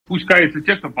Пусть каются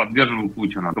те, кто поддерживал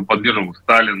Путина, кто поддерживал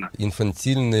Сталина.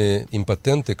 Инфантильные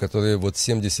импотенты, которые вот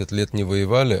 70 лет не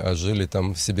воевали, а жили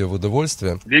там себе в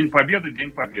удовольствие. День Победы,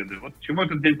 День Победы. Вот к чему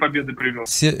этот День Победы привел?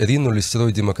 Все ринулись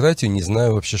строить демократию, не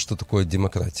зная вообще, что такое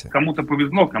демократия. Кому-то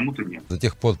повезло, кому-то нет. До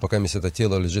тех пор, пока это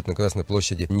тело лежит на Красной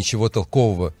площади, ничего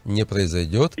толкового не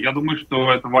произойдет. Я думаю,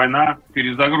 что эта война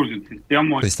перезагрузит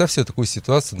систему. Представь себе такую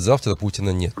ситуацию, завтра Путина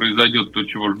нет. Произойдет то,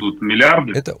 чего ждут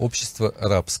миллиарды. Это общество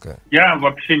рабское. Я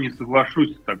вообще не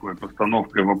соглашусь с такой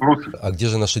постановкой вопроса. А где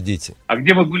же наши дети? А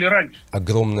где вы были раньше?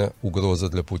 Огромная угроза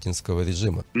для путинского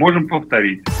режима. Можем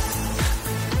повторить.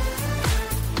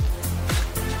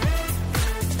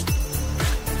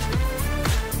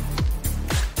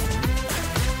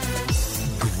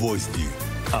 Гвозди.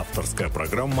 Авторская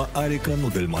программа Арика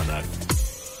Нудельмана.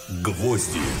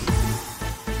 Гвозди.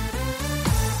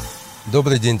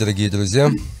 Добрый день, дорогие друзья.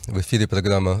 В эфире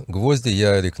программа «Гвозди».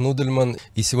 Я Арика Нудельман.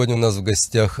 И сегодня у нас в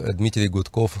гостях Дмитрий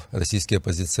Гудков, российский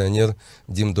оппозиционер.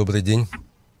 Дим, добрый день.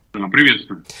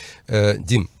 Приветствую.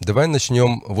 Дим, давай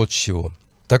начнем вот с чего.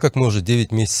 Так как мы уже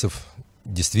 9 месяцев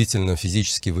действительно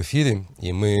физически в эфире,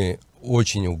 и мы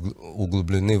очень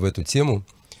углублены в эту тему,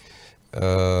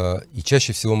 и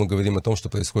чаще всего мы говорим о том, что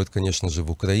происходит, конечно же,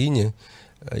 в Украине,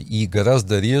 и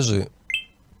гораздо реже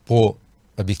по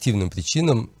объективным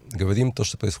причинам говорим то,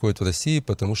 что происходит в России,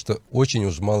 потому что очень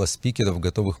уж мало спикеров,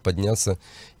 готовых подняться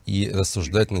и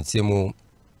рассуждать на тему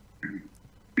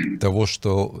того,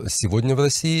 что сегодня в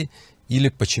России, или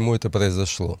почему это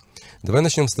произошло. Давай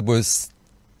начнем с тобой с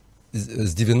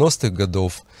 90-х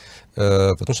годов,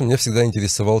 потому что меня всегда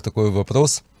интересовал такой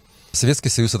вопрос. Советский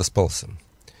Союз распался.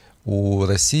 У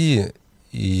России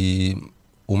и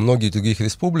у многих других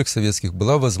республик советских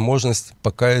была возможность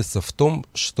покаяться в том,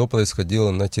 что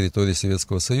происходило на территории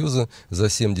Советского Союза за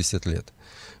 70 лет.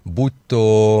 Будь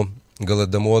то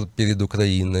голодомор перед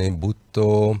Украиной, будь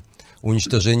то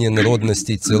уничтожение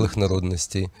народностей, целых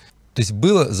народностей. То есть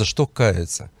было за что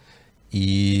каяться.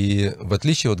 И в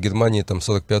отличие от Германии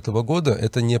 1945 года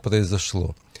это не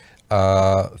произошло.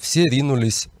 А все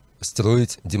ринулись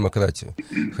строить демократию.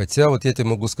 Хотя вот я тебе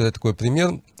могу сказать такой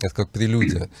пример, это как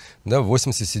прелюдия. Да, в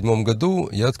 1987 году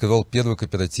я открывал первый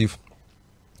кооператив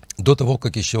до того,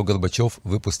 как еще Горбачев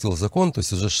выпустил закон, то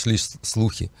есть уже шли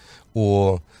слухи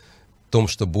о том,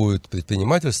 что будет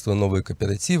предпринимательство, новые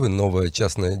кооперативы, новая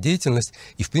частная деятельность.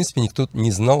 И, в принципе, никто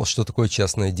не знал, что такое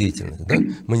частная деятельность. Да?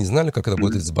 Мы не знали, как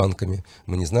работать с банками,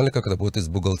 мы не знали, как работать с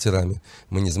бухгалтерами,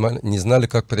 мы не знали,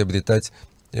 как приобретать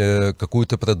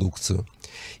какую-то продукцию.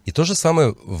 И то же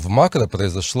самое в макро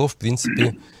произошло, в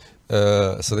принципе,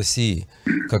 с Россией.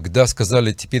 Когда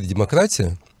сказали «теперь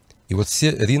демократия», и вот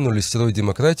все ринулись строить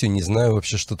демократию, не зная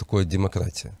вообще, что такое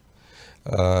демократия.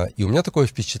 И у меня такое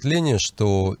впечатление,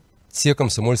 что те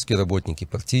комсомольские работники,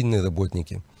 партийные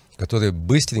работники, которые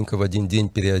быстренько в один день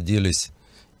переоделись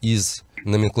из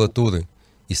номенклатуры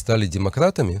и стали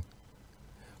демократами,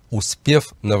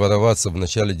 успев навороваться в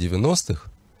начале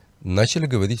 90-х, начали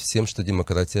говорить всем, что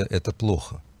демократия – это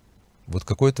плохо. Вот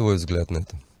какой твой взгляд на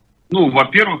это? Ну,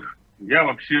 во-первых, я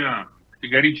вообще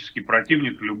категорический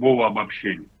противник любого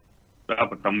обобщения. Да,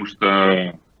 потому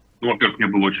что, во-первых, мне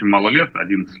было очень мало лет,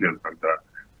 11 лет, когда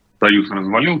Союз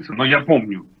развалился. Но я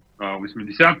помню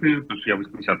 80-е, потому что я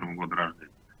 80-го года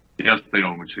рождения. Я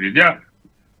стоял в очередях,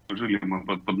 жили мы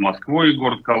под Москвой,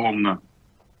 город Коломна.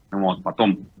 Вот,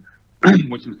 потом в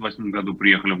 88 году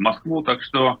приехали в Москву, так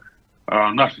что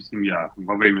наша семья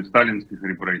во время сталинских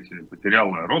репрессий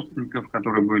потеряла родственников,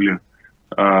 которые были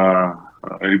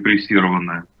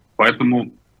репрессированы.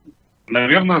 Поэтому,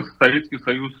 наверное, Советский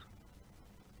Союз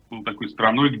был такой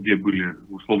страной, где были,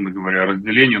 условно говоря,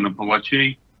 разделения на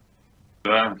палачей,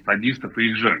 да, садистов и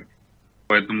их жертв.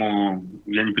 Поэтому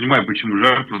я не понимаю, почему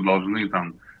жертвы должны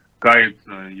там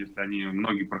каяться, если они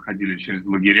многие проходили через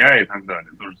лагеря и так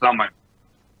далее. То же самое,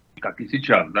 как и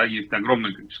сейчас, да, есть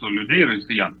огромное количество людей,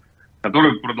 россиян,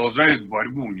 которые продолжают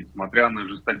борьбу, несмотря на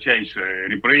жесточайшие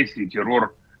репрессии,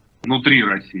 террор внутри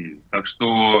России. Так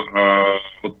что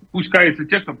вот пусть каются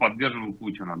те, кто поддерживал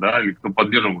Путина, да, или кто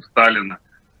поддерживал Сталина,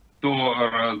 кто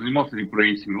занимался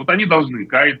репрессиями. Вот они должны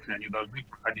каяться, они должны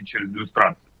проходить через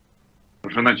иллюстрацию.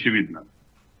 Совершенно очевидно.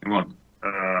 Вот.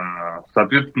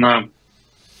 Соответственно,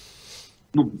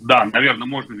 ну да, наверное,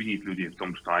 можно винить людей в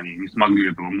том, что они не смогли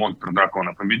этого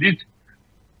монстра-дракона победить.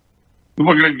 Ну,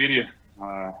 по крайней мере,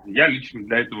 я лично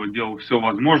для этого делал все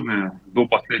возможное до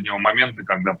последнего момента,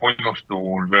 когда понял, что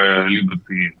уже либо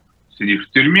ты сидишь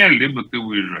в тюрьме, либо ты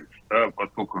уезжаешь. Да,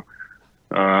 поскольку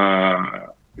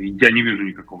я не вижу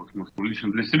никакого смысла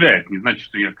лично для себя. Это не значит,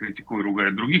 что я критикую и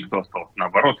ругаю других, кто остался.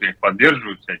 Наоборот, я их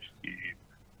поддерживаю всячески.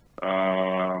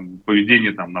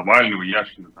 поведение там Навального,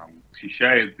 Яшина там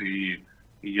восхищает, и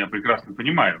я прекрасно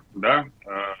понимаю, да,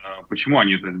 почему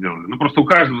они это сделали. Ну, просто у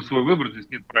каждого свой выбор, здесь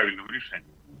нет правильного решения.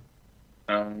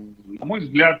 На мой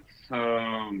взгляд,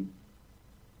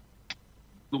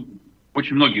 ну,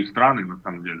 очень многие страны, на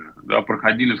самом деле, да,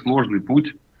 проходили сложный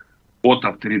путь от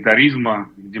авторитаризма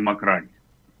к демократии.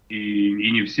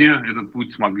 И не все этот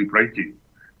путь смогли пройти.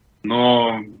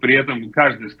 Но при этом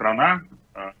каждая страна,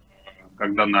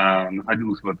 когда она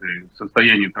находилась в этой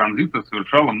состоянии транзита,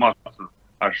 совершала массу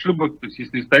ошибок. То есть,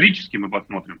 если исторически мы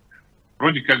посмотрим,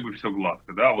 вроде как бы все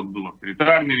гладко, да, вот был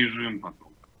авторитарный режим, потом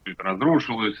это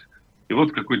разрушилось, и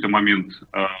вот в какой-то момент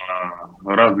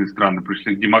разные страны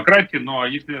пришли к демократии. Ну, а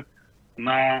если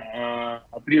на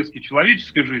отрезки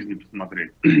человеческой жизни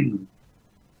посмотреть,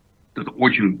 это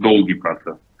очень долгий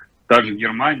процесс. Та же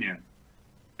Германия,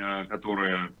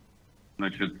 которая,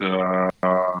 значит,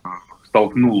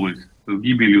 столкнулась с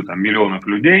гибелью там миллионов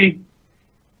людей,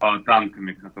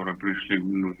 танками, которые пришли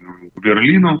к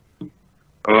Берлину,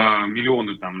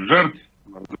 миллионы там жертв,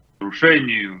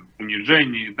 разрушений,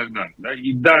 унижений и так далее. Да?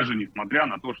 И даже несмотря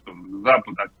на то, что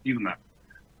Запад активно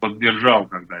поддержал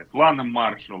когда и планы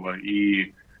Маршалла,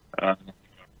 и,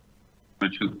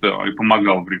 значит, и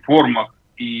помогал в реформах,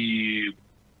 и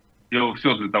делал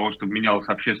все для того, чтобы менялось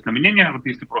общественное мнение. Вот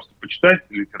если просто почитать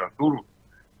литературу,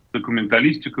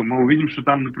 документалистику, мы увидим, что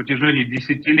там на протяжении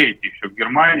десятилетий еще в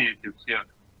Германии эти все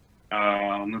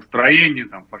настроения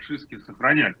там фашистские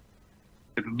сохранялись.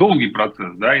 Это долгий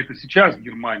процесс, да, это сейчас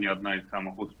Германия одна из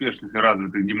самых успешных и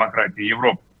развитых демократий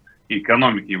Европы, и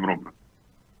экономики Европы.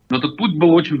 Но этот путь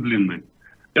был очень длинный.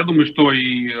 Я думаю, что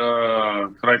и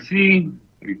с Россией,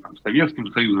 и там, с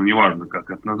Советским Союзом, неважно, как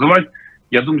это называть,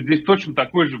 я думаю, здесь точно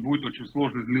такой же будет очень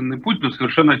сложный длинный путь, но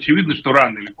совершенно очевидно, что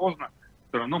рано или поздно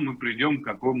все равно мы придем к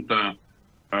какому-то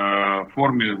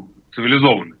форме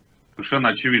цивилизованной. Совершенно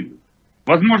очевидно.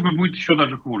 Возможно, будет еще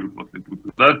даже хуже после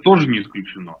Путина. Да, тоже не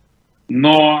исключено.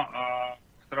 Но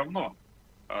все равно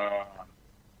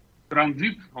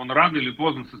транзит, он рано или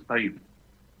поздно состоится.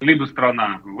 Либо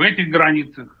страна в этих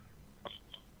границах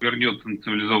вернется на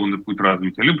цивилизованный путь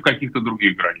развития, либо в каких-то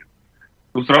других границах.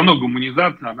 Но все равно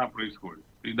гуманизация, она происходит.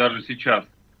 И даже сейчас,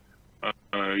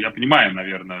 я понимаю,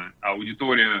 наверное,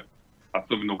 аудитория,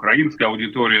 особенно украинская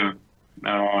аудитория,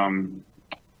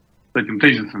 с этим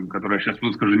тезисом, который я сейчас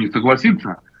выскажу, не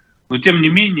согласится. Но тем не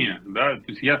менее, да, то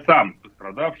есть я сам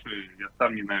пострадавший, я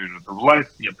сам ненавижу эту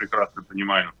власть, я прекрасно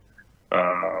понимаю,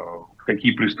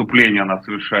 какие преступления она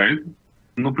совершает.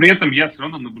 Но при этом я все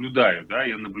равно наблюдаю, да,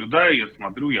 я наблюдаю, я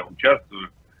смотрю, я участвую,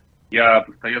 я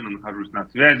постоянно нахожусь на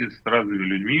связи с разными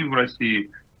людьми в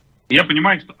России. И я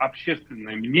понимаю, что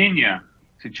общественное мнение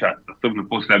сейчас, особенно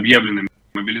после объявленной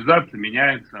мобилизации,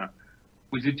 меняется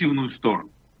в позитивную сторону.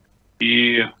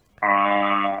 И,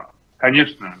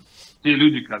 конечно, те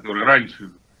люди, которые раньше,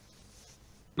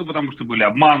 ну, потому что были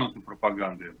обмануты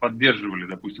пропагандой, поддерживали,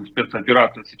 допустим,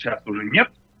 спецоперацию, сейчас уже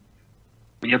нет.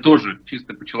 Мне тоже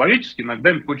чисто по-человечески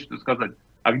иногда им хочется сказать,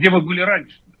 а где вы были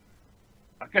раньше?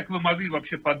 А как вы могли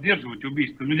вообще поддерживать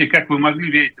убийство людей? Как вы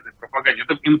могли верить этой пропаганде?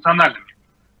 Это эмоционально.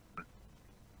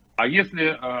 А если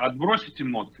отбросить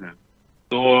эмоции,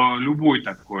 то любой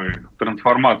такой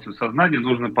трансформацию сознания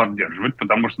нужно поддерживать,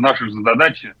 потому что наша же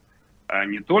задача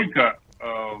не только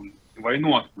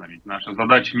войну остановить, наша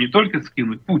задача не только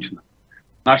скинуть Путина,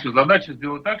 наша задача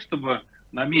сделать так, чтобы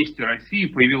на месте России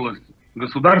появилось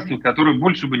государство, которое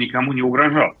больше бы никому не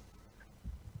угрожало.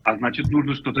 А значит,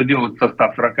 нужно что-то делать со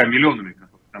 140 миллионами,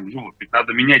 которые там живут. Ведь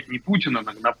надо менять не Путина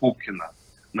на Пупкина,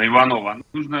 на Иванова, а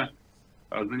нужно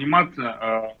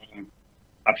заниматься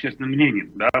общественным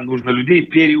мнением. Да? Нужно людей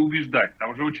переубеждать.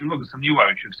 Там уже очень много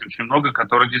сомневающихся, очень много,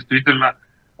 которые действительно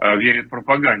верят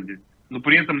пропаганде. Но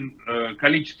при этом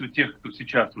количество тех, кто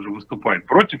сейчас уже выступает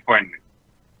против войны,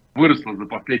 выросло за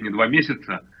последние 2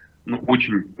 месяца, ну,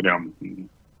 очень прям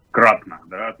кратно.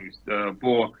 Да? То есть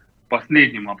по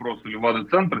последнему опросу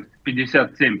Левада-центра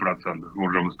 57%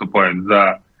 уже выступают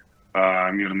за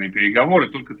мирные переговоры,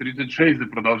 только 36% за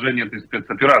продолжение этой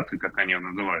спецоперации, как они ее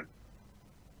называют.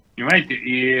 Понимаете?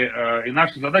 И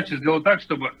наша задача сделать так,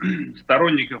 чтобы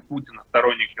сторонников Путина,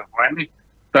 сторонников войны,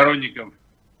 сторонников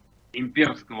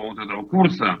имперского вот этого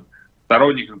курса,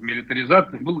 сторонников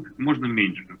милитаризации было как можно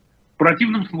меньше. В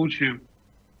противном случае,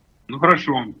 ну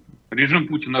хорошо, режим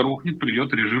Путина рухнет,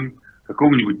 придет режим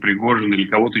какого-нибудь Пригожина или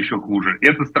кого-то еще хуже.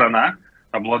 Эта страна,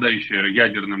 обладающая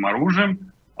ядерным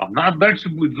оружием, она дальше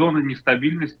будет зоной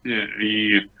нестабильности,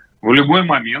 и в любой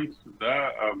момент,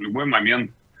 да,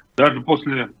 даже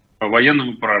после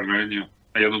военного поражения,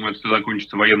 а я думаю, это все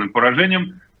закончится военным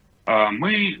поражением,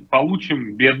 мы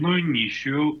получим бедную,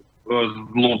 нищую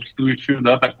злобствующую,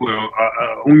 да, такую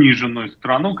униженную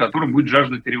страну, которая будет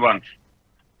жаждать реванша.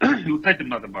 И вот с этим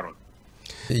надо бороться.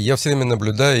 Я все время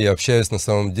наблюдаю и общаюсь на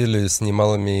самом деле с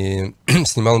немалым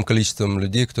количеством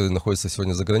людей, которые находятся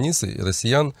сегодня за границей,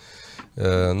 россиян.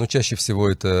 Ну, чаще всего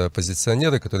это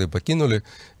оппозиционеры, которые покинули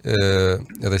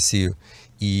Россию.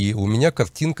 И у меня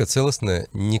картинка целостная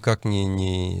никак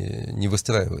не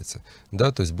выстраивается.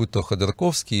 Да, то есть, будь то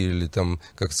Ходорковский или там,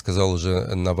 как сказал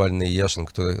уже Навальный и Яшин,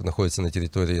 которые находятся на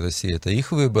территории России, это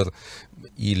их выбор,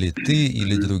 или ты,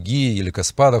 или другие, или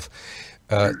Каспаров.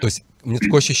 То есть, у меня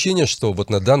такое ощущение, что вот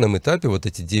на данном этапе, вот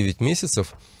эти 9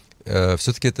 месяцев,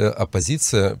 все-таки это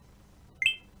оппозиция,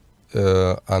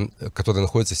 которая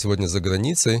находится сегодня за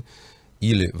границей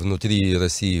или внутри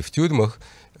России в тюрьмах,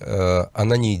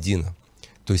 она не едина.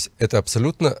 То есть это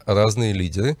абсолютно разные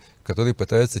лидеры, которые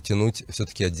пытаются тянуть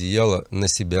все-таки одеяло на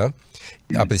себя.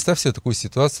 А представь себе такую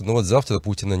ситуацию, ну вот завтра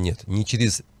Путина нет. Не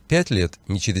через 5 лет,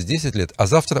 не через 10 лет, а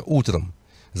завтра утром.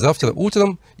 Завтра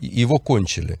утром его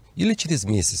кончили. Или через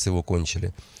месяц его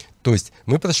кончили. То есть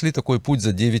мы прошли такой путь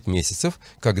за 9 месяцев,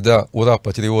 когда ура,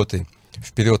 патриоты,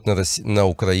 вперед на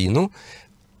Украину,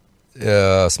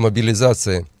 с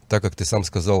мобилизацией, так как ты сам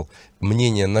сказал,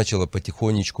 мнение начало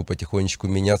потихонечку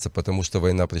меняться, потому что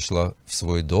война пришла в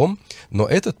свой дом. Но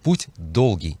этот путь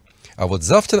долгий. А вот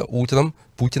завтра утром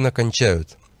Путина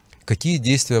кончают. Какие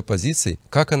действия оппозиции?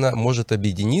 Как она может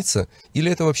объединиться? Или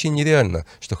это вообще нереально,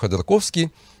 что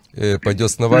Ходорковский пойдет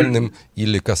с Навальным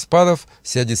или Каспаров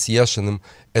сядет с Яшиным?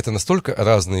 Это настолько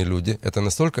разные люди, это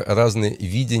настолько разные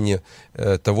видения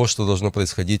того, что должно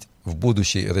происходить в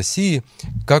будущей России.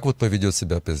 Как вот поведет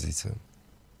себя оппозиция?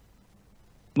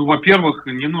 Ну, во-первых,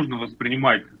 не нужно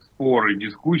воспринимать споры,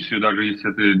 дискуссию, даже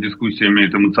если эта дискуссия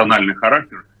имеет эмоциональный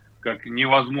характер, как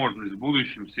невозможность в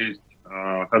будущем сесть,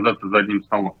 оказаться за одним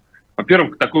столом.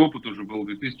 Во-первых, такой опыт уже был в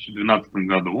 2012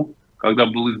 году, когда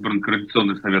был избран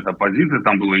Координационный совет оппозиции,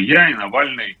 там было и я, и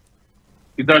Навальный,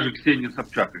 и даже Ксения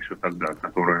Собчак еще тогда,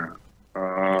 которая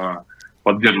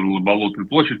поддерживала Болотную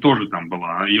площадь, тоже там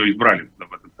была, ее избрали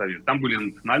в этот совет. Там были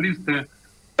националисты,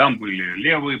 там были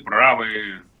левые,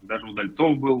 правые, даже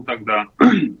Удальцов был тогда,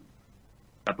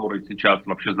 который сейчас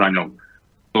вообще занял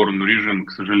сторону режима,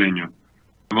 к сожалению.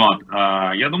 Вот.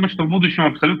 Я думаю, что в будущем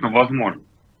абсолютно возможно.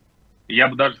 Я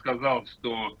бы даже сказал,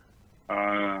 что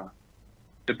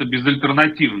это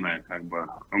безальтернативный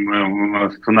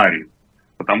сценарий.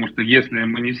 Потому что если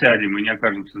мы не сядем и не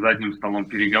окажемся за одним столом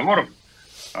переговоров,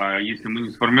 если мы не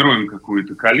сформируем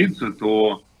какую-то коалицию,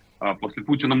 то после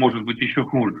Путина может быть еще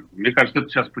хуже. Мне кажется, это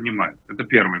сейчас понимают. Это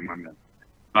первый момент.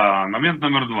 Момент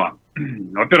номер 2.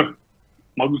 Во-первых,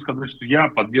 могу сказать, что я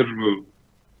поддерживаю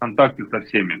контакты со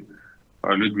всеми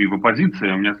людьми в оппозиции.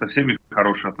 У меня со всеми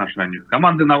хорошие отношения. С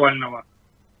командой Навального,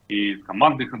 и с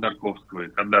командой Ходорковского,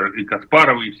 и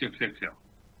Каспарова, и всех-всех-всех.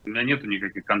 У меня нету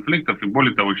никаких конфликтов. И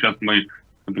более того, сейчас мы,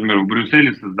 например, в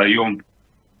Брюсселе создаем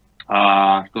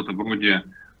что-то вроде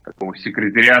такого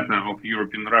секретариата of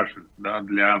European Russians, да,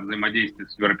 для взаимодействия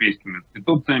с европейскими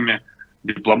институциями,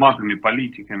 дипломатами,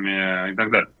 политиками и так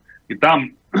далее. И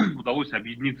там удалось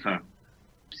объединиться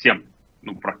всем,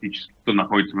 ну, практически, кто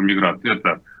находится в эмиграции.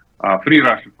 Это Free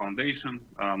Russia Foundation,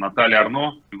 Наталья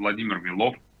Арно и Владимир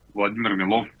Милов. Владимир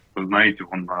Милов, вы знаете,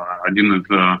 он один из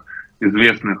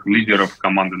известных лидеров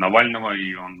команды Навального,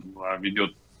 и он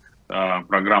ведет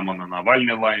программу на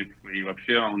Навальный Лайф, и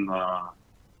вообще он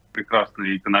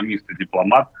прекрасный экономист и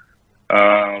дипломат.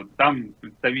 Там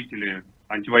представители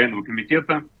антивоенного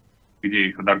комитета, где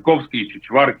и Ходорковский, и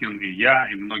Чичваркин, и я,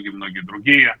 и многие-многие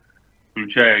другие,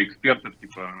 включая экспертов,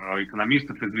 типа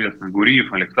экономистов известных,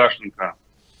 Гуриев, Алексашенко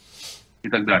и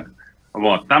так далее.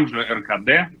 Вот. Там же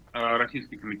РКД,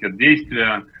 Российский комитет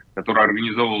действия, который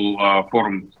организовал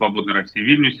форум «Свободной России» в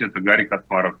Вильнюсе, это Гарри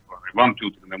Каспаров, Иван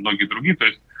Тютин и многие другие. То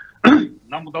есть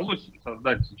нам удалось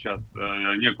создать сейчас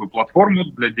некую платформу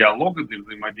для диалога, для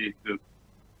взаимодействия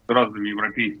с разными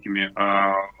европейскими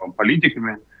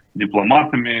политиками,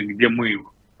 дипломатами, где мы,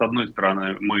 с одной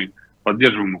стороны, мы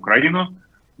поддерживаем Украину,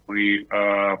 мы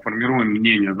формируем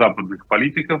мнение западных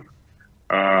политиков,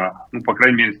 ну, по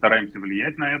крайней мере, стараемся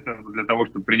влиять на это, для того,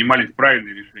 чтобы принимались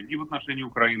правильные решения и в отношении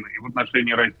Украины, и в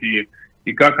отношении России,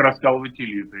 и как раскалывать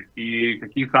элиты, и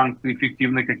какие санкции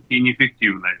эффективны, какие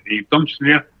неэффективны. И в том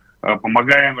числе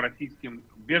помогаем российским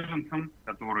беженцам,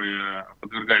 которые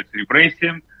подвергаются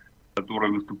репрессиям,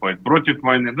 которые выступают против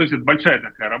войны. То есть это большая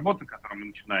такая работа, которую мы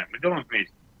начинаем. Мы делаем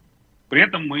вместе. При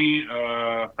этом мы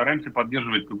стараемся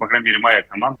поддерживать, ну, по крайней мере, моя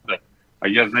команда. А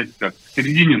я, знаете, как в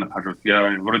середине нахожусь.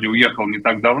 Я вроде уехал не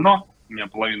так давно. У меня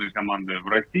половина команды в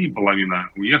России, половина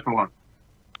уехала.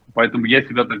 Поэтому я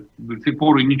себя так до сих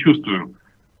пор и не чувствую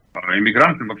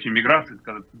иммигрантам, вообще миграции,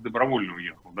 когда ты добровольно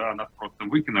уехал, да, нас просто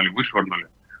выкинули, вышвырнули.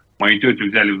 Мою тетю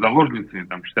взяли в заложницы,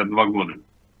 там, 62 года.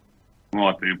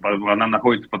 Вот, и она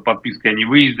находится под подпиской о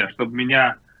невыезде, а чтобы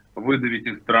меня выдавить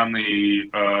из страны и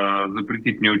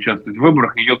запретить мне участвовать в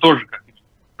выборах, ее тоже как-то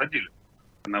посадили.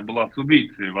 Она была с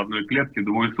убийцей в одной клетке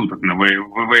 2 суток на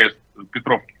ВВС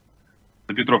Петровке.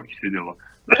 На Петровке сидела.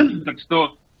 Так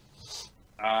что,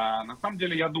 на самом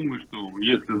деле, я думаю, что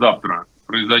если завтра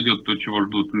произойдет то, чего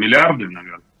ждут миллиарды,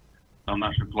 наверное, на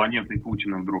нашей планете, и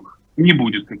Путина вдруг не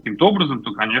будет каким-то образом,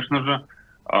 то, конечно же,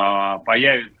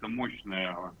 появится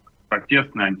мощное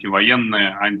протестное,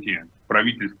 антивоенное,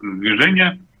 антиправительственное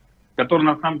движение, которое,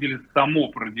 на самом деле, само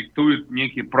продиктует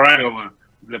некие правила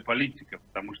для политиков,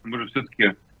 потому что мы же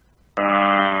все-таки,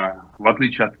 в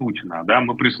отличие от Путина, да,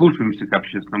 мы прислушиваемся к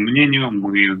общественному мнению,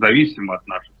 мы зависим от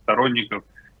наших сторонников,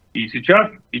 и сейчас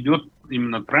идет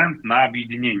именно тренд на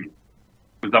объединение.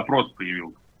 Запрос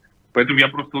появился. Поэтому я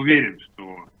просто уверен,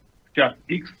 что в час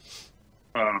X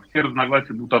все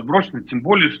разногласия будут отброшены, тем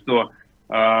более, что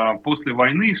после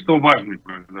войны что важное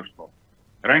произошло.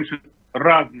 Раньше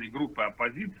разные группы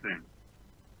оппозиции,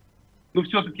 ну,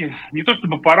 все-таки не то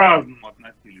чтобы по-разному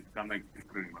относились к аннексии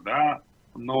Крыма, да,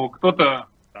 но кто-то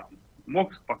там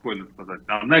мог спокойно сказать,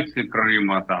 аннексия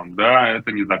Крыма, там, да,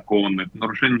 это незаконно, это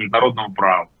нарушение международного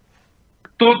права.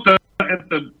 Кто-то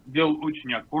это делал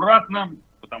очень аккуратно,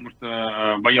 потому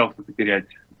что боялся потерять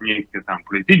некие там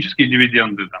политические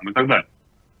дивиденды там, и так далее.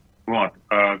 Вот.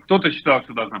 Кто-то считал,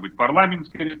 что должна быть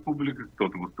парламентская республика,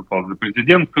 кто-то выступал за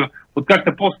президентскую. Вот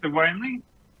как-то после войны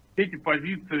эти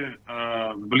позиции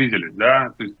сблизились,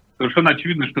 да, то есть совершенно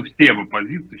очевидно, что все в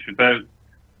оппозиции считают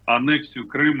аннексию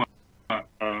Крыма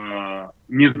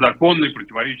незаконной,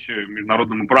 противоречия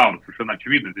международному праву, совершенно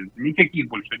очевидно. Никаких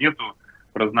больше нету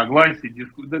разногласий,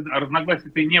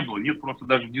 разногласий-то и не было, нет просто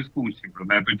даже дискуссий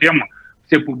на эту тему.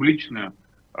 Все публично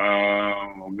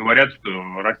говорят,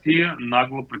 что Россия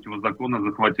нагло, противозаконно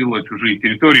захватила чужие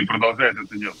территории и продолжает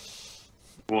это делать.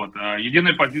 Вот.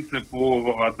 Единая позиция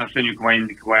по отношению к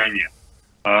войне.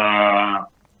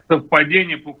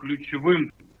 Совпадение по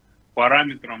ключевым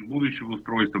параметрам будущего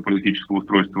устройства, политического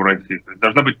устройства в России. То есть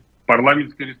должна быть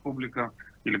парламентская республика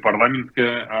или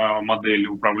парламентская модель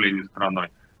управления страной,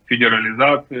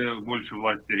 федерализация, больше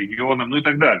власти регионам, ну и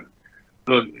так далее.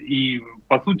 И,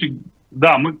 по сути,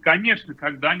 да, мы, конечно,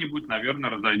 когда-нибудь, наверное,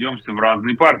 разойдемся в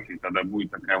разные партии, когда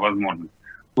будет такая возможность.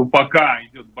 Но пока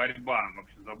идет борьба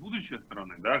вообще за будущее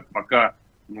страны, да, пока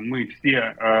мы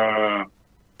все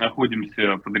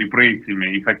находимся под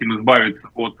репрессиями и хотим избавиться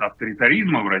от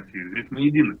авторитаризма в России, здесь мы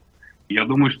едины. Я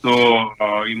думаю, что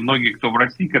и многие, кто в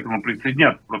России, к этому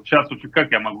присоединятся. Просто сейчас уже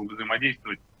как я могу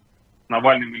взаимодействовать с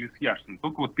Навальным или с Яшиным?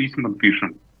 Только вот письма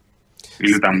пишем.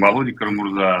 Или там Володя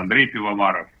Карамурза, Андрей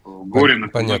Пивоваров, Горин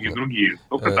и многие другие.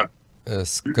 Только так.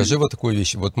 Скажи вот такую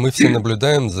вещь. Вот мы все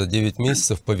наблюдаем за 9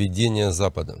 месяцев поведение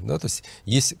Запада. Да? То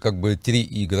есть как бы 3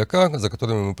 игрока, за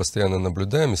которыми мы постоянно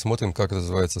наблюдаем и смотрим, как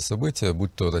развиваются события,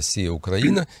 будь то Россия,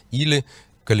 Украина или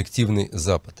коллективный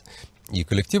Запад. И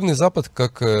коллективный Запад,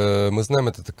 как мы знаем,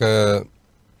 это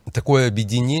такое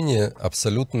объединение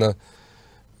абсолютно...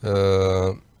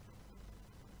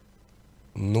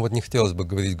 ну вот не хотелось бы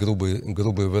говорить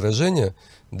грубые выражения,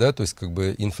 да, то есть как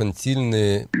бы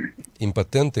инфантильные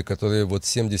импотенты, которые вот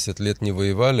 70 лет не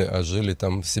воевали, а жили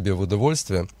там себе в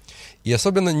удовольствие. И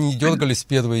особенно не дергались в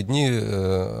первые дни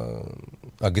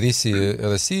агрессии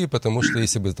России, потому что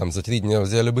если бы там за 3 дня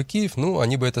взяли бы Киев, ну,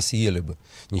 они бы это съели бы.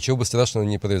 Ничего бы страшного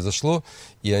не произошло,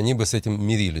 и они бы с этим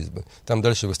мирились бы. Там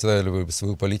дальше выстраивали бы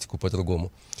свою политику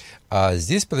по-другому. А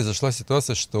здесь произошла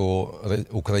ситуация, что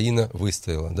Украина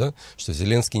выстояла, да? Что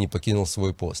Зеленский не покинул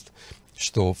свой пост.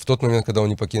 Что в тот момент, когда он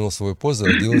не покинул свой пост,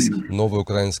 зародилась новая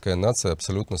украинская нация,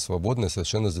 абсолютно свободная,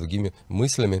 совершенно с другими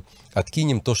мыслями.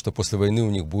 Откинем то, что после войны у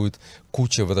них будет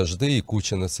куча вражды и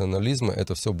куча национализма,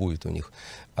 это все будет у них.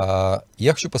 Я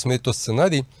хочу посмотреть тот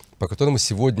сценарий, по которому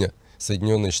сегодня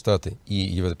Соединенные Штаты и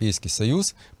Европейский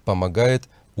Союз помогают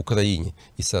Украине.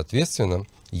 И, соответственно,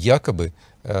 якобы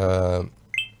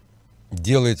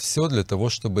делает все для того,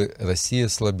 чтобы Россия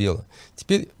слабела.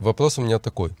 Теперь вопрос у меня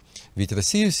такой. Ведь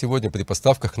Россия сегодня при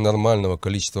поставках нормального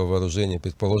количества вооружения,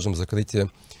 предположим, закрытие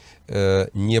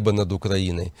неба над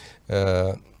Украиной,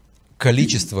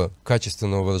 количество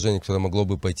качественного вооружения, которое могло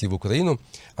бы пойти в Украину,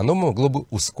 оно могло бы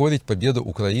ускорить победу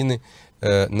Украины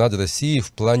над Россией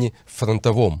в плане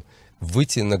фронтовом,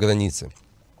 выйти на границы.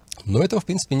 Но этого, в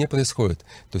принципе, не происходит.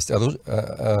 То есть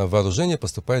вооружение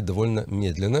поступает довольно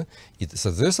медленно. И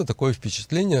создается такое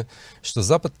впечатление, что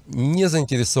Запад не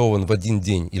заинтересован в один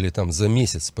день или там за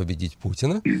месяц победить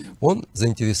Путина. Он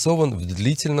заинтересован в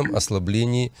длительном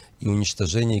ослаблении и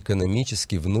уничтожении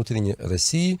экономически внутренней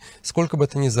России, сколько бы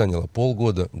это ни заняло,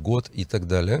 полгода, год и так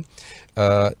далее.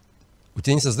 У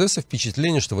тебя не создается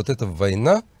впечатление, что вот эта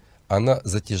война, она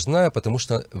затяжная, потому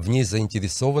что в ней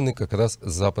заинтересованы как раз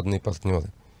западные партнеры?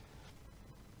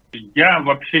 Я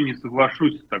вообще не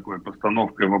соглашусь с такой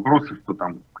постановкой вопроса, что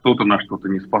там кто-то на что-то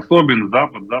не способен,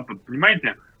 Запад.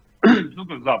 Понимаете, что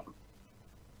такое Запад?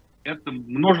 Это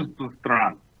множество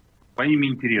стран своими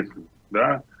интересами,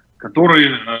 да,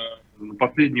 которые в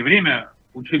последнее время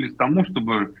учились тому,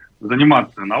 чтобы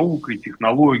заниматься наукой,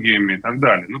 технологиями и так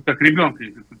далее. Ну, как ребенка,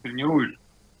 если ты тренируешь,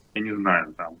 я не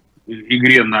знаю, там,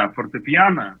 игре на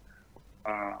фортепиано,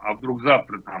 а вдруг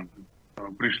завтра там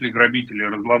пришли грабители,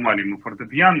 разломали ему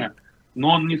фортепиано, но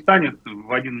он не станет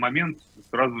в один момент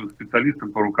сразу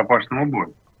специалистом по рукопашному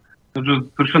бою. Это же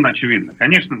совершенно очевидно.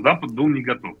 Конечно, Запад был не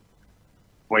готов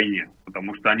к войне,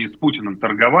 потому что они с Путиным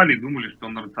торговали и думали, что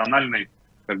он рациональный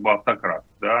как бы автократ,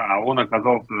 да, а он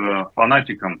оказался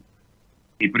фанатиком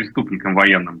и преступником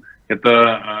военным.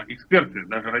 Это эксперты,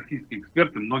 даже российские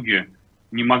эксперты, многие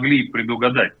не могли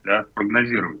предугадать, да,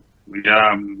 спрогнозировать.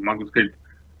 Я могу сказать,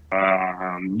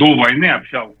 до войны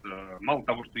общался, мало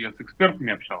того, что я с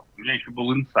экспертами общался, у меня еще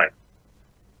был инсайт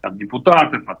от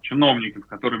депутатов, от чиновников,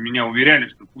 которые меня уверяли,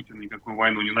 что Путин никакую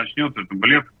войну не начнет, это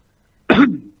блеф.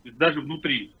 Даже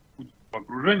внутри путинского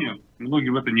окружения многие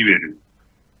в это не верили.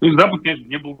 То есть Запад, конечно,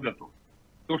 не был готов.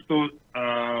 То, что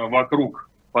вокруг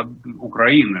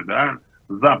Украины, да,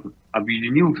 Запад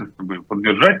объединился, чтобы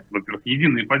поддержать, во-первых,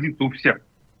 единые позиции у всех.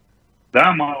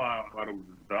 Да, мало оружия,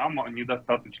 да,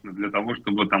 недостаточно для того,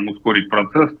 чтобы там ускорить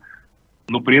процесс,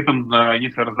 но при этом,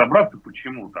 если разобраться,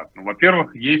 почему так? Ну,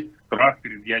 во-первых, есть страх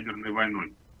перед ядерной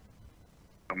войной,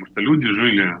 потому что люди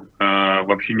жили,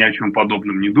 вообще ни о чем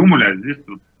подобном не думали, а здесь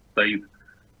вот стоит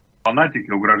фанатик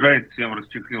и угрожает всем,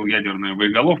 расчехлил ядерную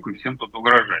боеголовку, и всем тут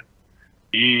угрожает.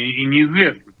 И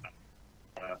неизвестно,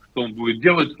 что он будет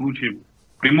делать в случае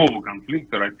прямого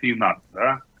конфликта России и НАТО,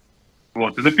 да?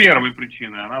 Вот, это первая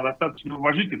причина, она достаточно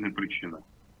уважительная причина,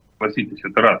 согласитесь,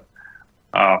 это раз.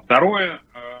 А второе,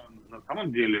 на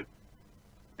самом деле,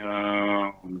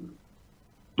 до,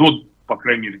 по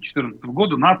крайней мере, 2014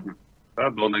 года НАТО, да,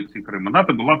 до аннексии Крыма,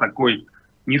 НАТО была такой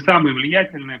не самой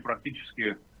влиятельной,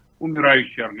 практически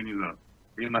умирающей организацией.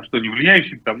 Ни на что не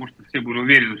влияющей, потому что все были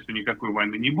уверены, что никакой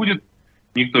войны не будет,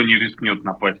 никто не рискнет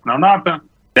напасть на НАТО.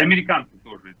 И американцы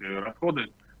тоже эти расходы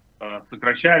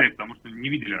сокращали, потому что не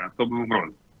видели особой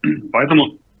угрозы.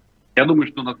 Поэтому я думаю,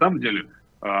 что на самом деле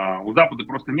у Запада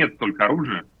просто нет столько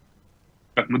оружия,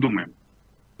 как мы думаем.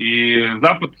 И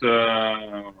Запад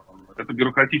это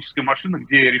бюрократическая машина,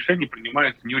 где решения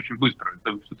принимаются не очень быстро.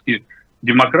 Это все-таки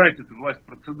демократия, это власть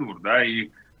процедур, да, и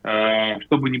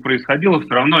что бы ни происходило,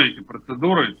 все равно эти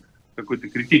процедуры в какой-то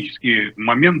критический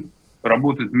момент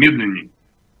работают медленнее,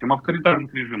 чем в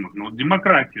авторитарных режимах. Но вот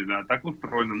демократия, да, так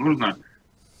устроена, нужно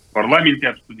в парламенте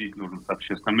обсудить, нужно с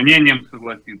общественным мнением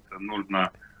согласиться,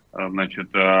 нужно, значит,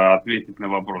 ответить на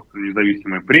вопросы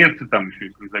независимой прессы, там еще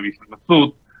есть независимый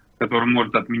суд, который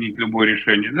может отменить любое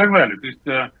решение и так далее. То есть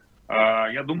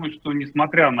я думаю, что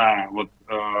несмотря на вот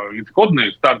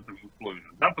исходные стартовые условия,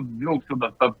 Запад сделал все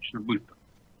достаточно быстро.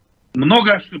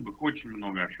 Много ошибок, очень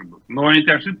много ошибок. Но эти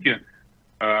ошибки,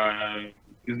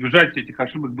 избежать этих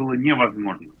ошибок было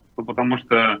невозможно. Потому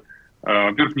что,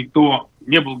 во-первых, никто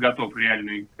не был готов к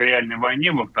реальной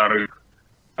войне, во-вторых,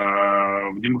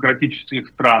 в демократических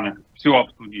странах все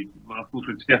обсудить,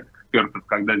 слушать всех экспертов,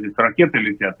 когда здесь ракеты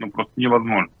летят, ну просто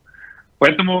невозможно.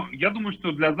 Поэтому я думаю,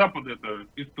 что для Запада это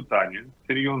испытание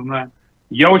серьезное.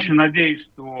 Я очень надеюсь,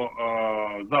 что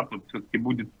Запад все-таки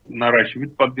будет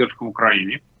наращивать поддержку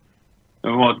Украине.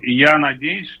 Вот. И я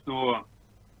надеюсь, что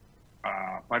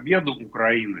победа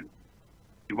Украины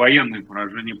и военное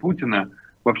поражение Путина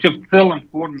вообще в целом в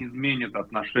корне изменит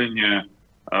отношение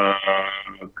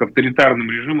к авторитарным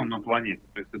режимам на планете.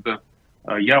 То есть это,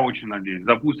 я очень надеюсь,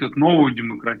 запустит новую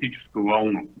демократическую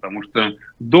волну. Потому что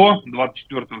до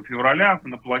 24 февраля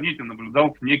на планете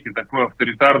наблюдался некий такой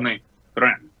авторитарный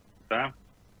тренд. Да?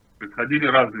 Происходили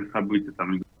разные события.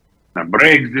 Там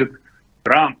Брексит,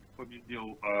 Трамп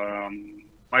победил,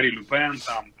 Мари Ле Пен,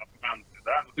 там, Франция,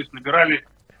 да, ну, то есть набирали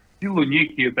силу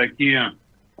некие такие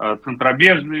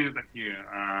центробежные, такие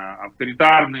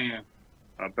авторитарные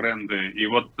тренды. И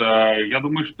вот я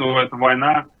думаю, что эта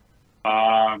война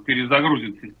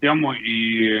перезагрузит систему,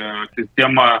 и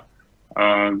система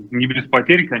не без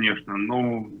потерь, конечно,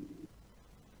 но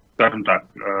скажем так,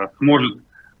 сможет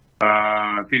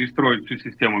перестроить всю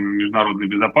систему международной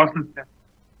безопасности,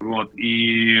 вот,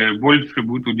 и больше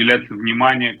будет уделяться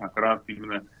внимание как раз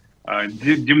именно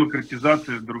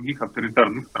демократизации других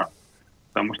авторитарных стран.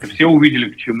 Потому что все увидели,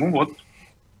 к чему вот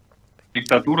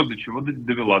диктатура до чего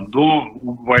довела. До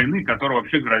войны, которая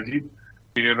вообще грозит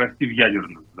перерасти в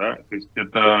ядерную. Да? То есть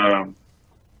это,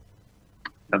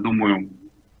 я думаю,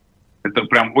 это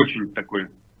прям очень такой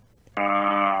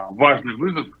важный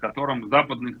вызов, с которым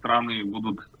западные страны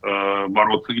будут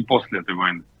бороться и после этой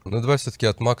войны. Ну, давай все-таки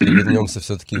от макро вернемся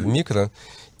все-таки в микро.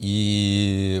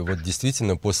 И вот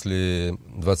действительно после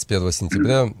 21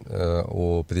 сентября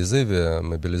о призыве, о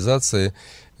мобилизации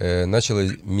начало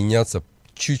меняться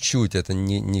чуть-чуть, это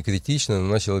не критично, но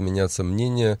начало меняться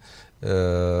мнение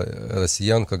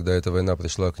россиян, когда эта война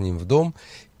пришла к ним в дом.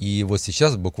 И вот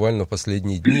сейчас, буквально в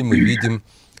последние дни, мы видим,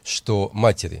 что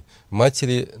матери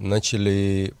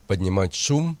начали поднимать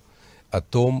шум о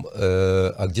том,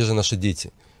 а где же наши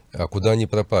дети, а куда они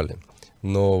пропали.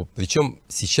 Но причем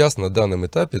сейчас на данном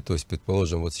этапе, то есть,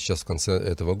 предположим, вот сейчас в конце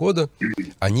этого года,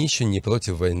 они еще не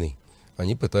против войны.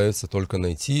 Они пытаются только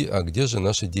найти, а где же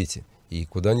наши дети и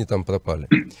куда они там пропали.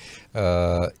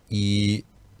 И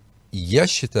я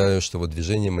считаю, что вот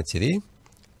движение матерей,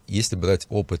 если брать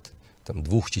опыт там,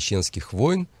 2 чеченских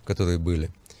войн, которые были,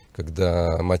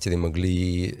 когда матери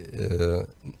могли,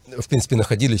 в принципе,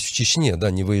 находились в Чечне, да,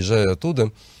 не выезжая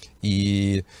оттуда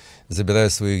и забирая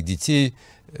своих детей,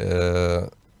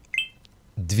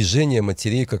 движение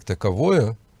матерей как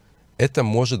таковое, это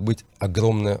может быть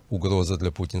огромная угроза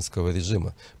для путинского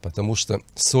режима, потому что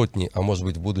сотни, а может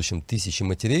быть в будущем тысячи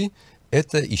матерей,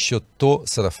 это еще то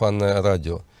сарафанное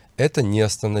радио. Это не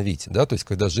остановить, да, то есть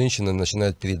когда женщина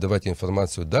начинает передавать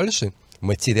информацию дальше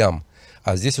матерям,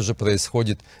 а здесь уже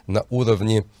происходит на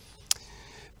уровне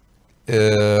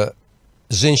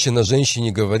женщина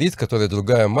женщине говорит, которая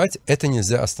другая мать, это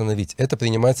нельзя остановить. Это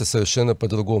принимается совершенно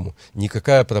по-другому.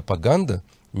 Никакая пропаганда,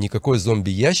 никакой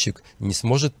зомби-ящик не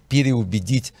сможет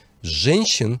переубедить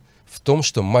женщин в том,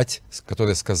 что мать,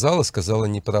 которая сказала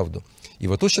неправду. И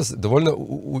вот тут сейчас довольно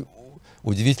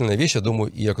удивительная вещь, я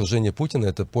думаю, и окружение Путина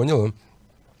это поняло.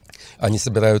 Они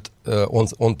собирают,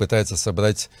 он пытается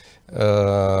собрать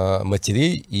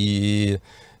матерей и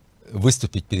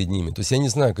выступить перед ними. То есть я не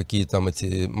знаю, какие там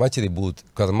эти матери будут,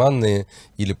 карманные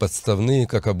или подставные,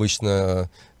 как обычно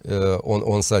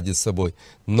он садит с собой.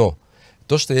 Но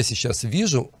то, что я сейчас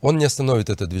вижу, он не остановит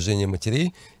это движение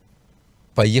матерей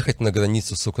поехать на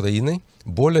границу с Украиной.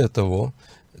 Более того,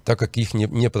 так как их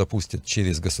не пропустят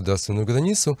через государственную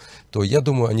границу, то я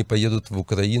думаю, они поедут в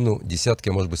Украину десятки,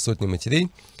 а может быть сотни матерей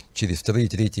через 2,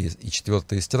 3 и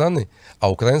 4 страны, а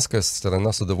украинская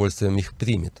сторона с удовольствием их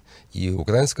примет. И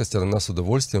украинская сторона с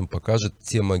удовольствием покажет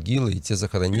те могилы и те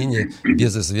захоронения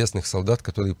безызвестных солдат,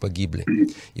 которые погибли.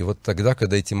 И вот тогда,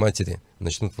 когда эти матери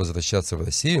начнут возвращаться в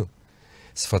Россию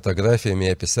с фотографиями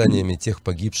и описаниями тех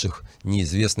погибших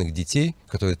неизвестных детей,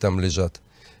 которые там лежат,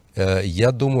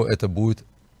 я думаю, это будет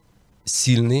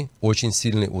сильный, очень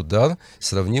сильный удар,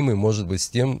 сравнимый, может быть, с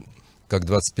тем, как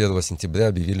 21 сентября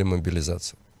объявили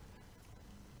мобилизацию.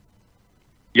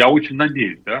 Я очень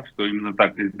надеюсь, да, что именно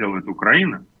так и сделает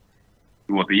Украина.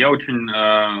 Вот. И я очень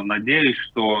надеюсь,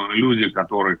 что люди,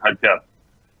 которые хотят,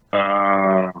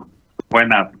 чтобы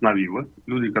война остановилась,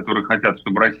 люди, которые хотят,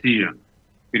 чтобы Россия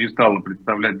перестала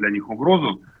представлять для них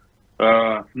угрозу,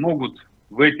 смогут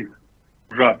в этих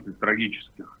ужасных,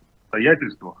 трагических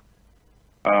обстоятельствах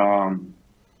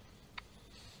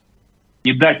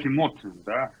не дать эмоциям,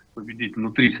 да, победить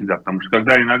внутри себя. Потому что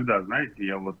когда иногда, знаете,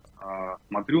 я вот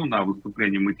смотрю на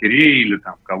выступления матерей или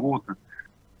там кого-то,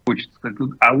 хочется сказать,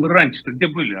 а вы раньше-то где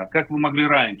были? А как вы могли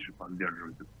раньше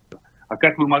поддерживать это? А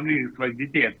как вы могли своих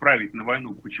детей отправить на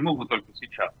войну? Почему вы только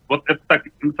сейчас? Вот это так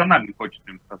эмоционально хочется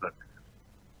им сказать.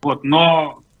 Вот,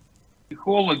 но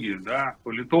психологи, да,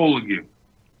 политологи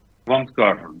вам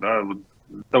скажут, да, вот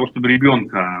для того, чтобы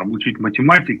ребенка обучить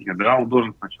математике, да, он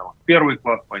должен сначала в 1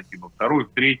 класс пойти, во 2, в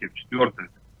 3, в 4.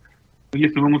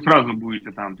 Если вы ему сразу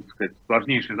будете там, так сказать,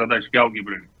 сложнейшие задачки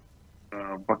алгебры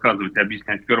показывать и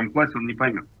объяснять в 1 классе, он не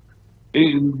поймет.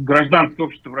 И гражданское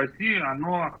общество в России,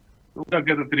 оно, ну, как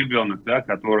этот ребенок, да,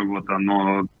 который вот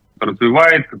оно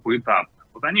развивается поэтапно.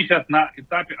 Вот они сейчас на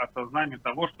этапе осознания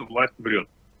того, что власть врет.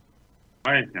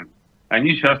 Понимаете?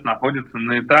 Они сейчас находятся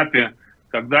на этапе,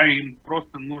 когда им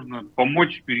просто нужно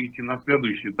помочь перейти на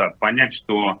следующий этап, понять,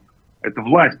 что эта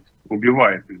власть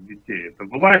убивает их детей, эта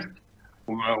власть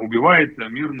убивает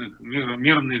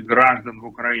мирных граждан в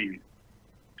Украине,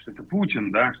 что это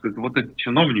Путин, да, что это вот эти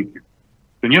чиновники,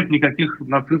 что нет никаких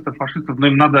нацистов, фашистов, но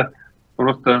им надо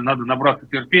набраться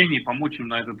терпения и помочь им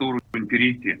на этот уровень.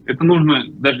 перейти. Это нужно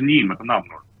даже не им, это нам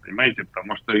нужно, понимаете?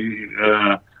 Потому что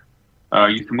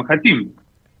если мы хотим,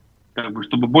 как бы,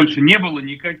 чтобы больше не было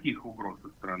никаких угроз со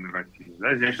стороны России,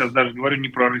 да? Я сейчас даже говорю не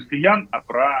про россиян, а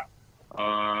про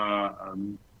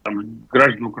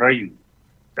граждан Украины,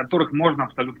 которых можно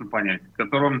абсолютно понять,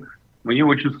 которым мне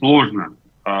очень сложно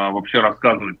вообще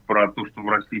рассказывать про то, что в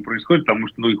России происходит, потому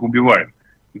что их убивают.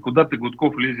 И куда ты,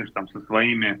 Гудков, лезешь там со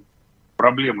своими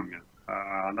проблемами?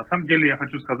 На самом деле я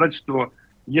хочу сказать, что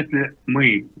если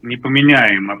мы не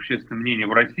поменяем общественное мнение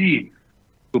в России,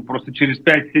 то просто через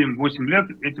 5, 7, 8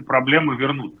 лет эти проблемы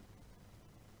вернутся.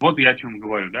 Вот я о чем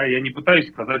говорю. Да? Я не пытаюсь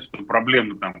сказать, что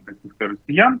проблемы там каких-то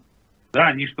россиян, да,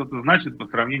 они что-то значат по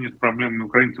сравнению с проблемами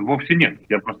украинцев. Вовсе нет.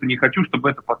 Я просто не хочу, чтобы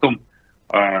это потом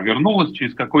вернулось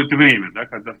через какое-то время, да,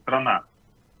 когда страна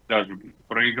даже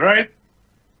проиграет,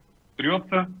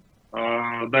 трется,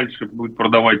 дальше будет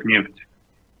продавать нефть,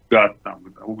 газ, там,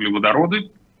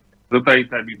 углеводороды,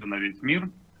 затаит обиду на весь мир,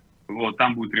 вот,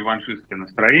 там будет реваншистское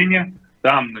настроение,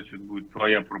 там, значит, будет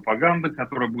своя пропаганда,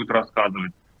 которая будет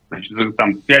рассказывать, значит, за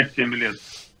там 5-7 лет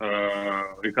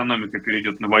экономика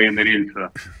перейдет на военные рельсы,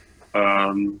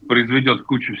 произведет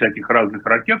кучу всяких разных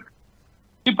ракет,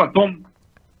 и потом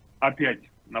опять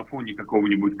на фоне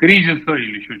какого-нибудь кризиса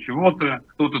или еще чего-то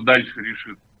кто-то дальше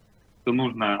решит, что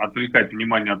нужно отвлекать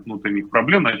внимание от внутренних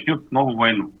проблем, начнет снова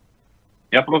войну.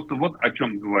 Я просто вот о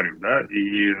чем говорю, да,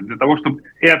 и для того, чтобы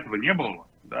этого не было,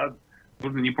 да,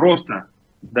 нужно не просто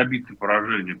добиться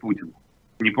поражения Путина,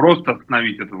 не просто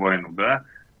остановить эту войну, да,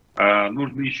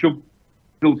 нужно еще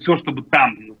сделать все, чтобы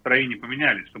там настроения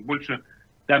поменялись, чтобы больше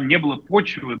там не было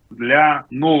почвы для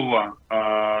нового,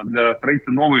 для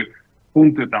строительства новой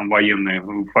пункты там военные,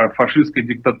 фашистской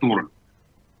диктатуры.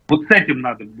 Вот с этим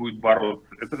надо будет бороться.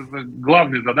 Это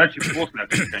главная задача после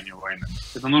окончания войны.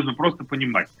 Это нужно просто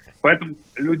понимать. Поэтому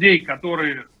людей,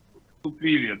 которые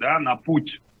вступили, да, на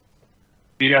путь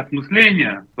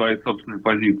переосмысления своей собственной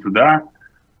позиции,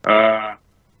 да,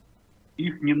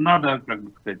 их не надо, как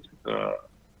бы сказать,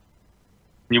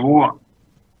 него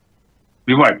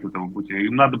сбивать с этого пути.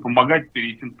 Им надо помогать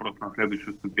перейти просто на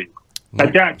следующую ступеньку.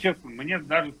 Хотя, честно, мне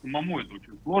даже самому это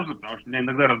очень сложно, потому что меня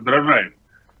иногда раздражает.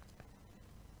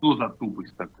 Что за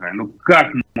тупость такая? Ну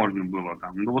как можно было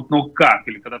там? Ну как?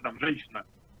 Или когда там женщина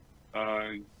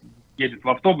едет в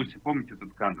автобусе, помните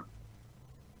этот кадр?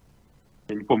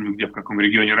 Я не помню, где, в каком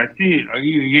регионе России, и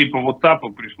ей по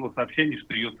WhatsApp пришло сообщение,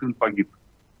 что ее сын погиб.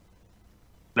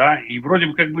 Да, и вроде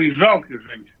бы как бы и жалко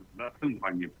женщину, да, сын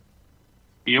погиб.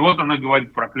 И вот она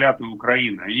говорит, проклятая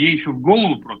Украина. Ей еще в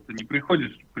голову просто не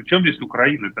приходит, при чем здесь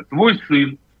Украина? Это твой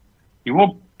сын,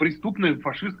 его преступная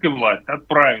фашистская власть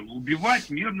отправила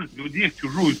убивать мирных людей в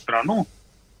чужую страну.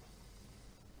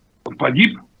 Он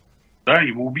погиб, да,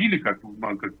 его убили как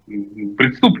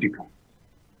преступника.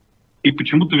 И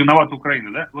почему-то виновата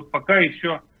Украина, да? Вот пока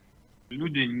еще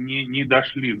люди не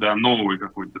дошли до новой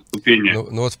какой-то ступени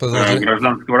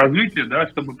гражданского развития, да,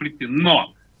 чтобы прийти.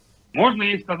 Но можно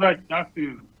ей сказать, ах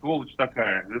ты, сволочь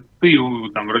такая, ты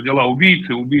там родила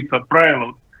убийцу, убийцу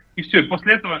отправила, и все. И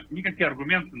после этого никакие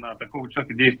аргументы на такого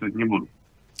человека действовать не будут.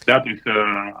 Да, то есть,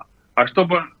 а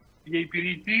чтобы ей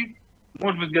перейти,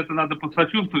 может быть, где-то надо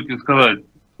посочувствовать и сказать,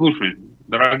 слушай,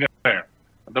 дорогая,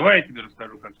 давай я тебе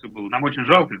расскажу, как все было. Нам очень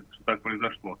жалко, что так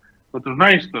произошло. Но ты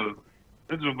знаешь, что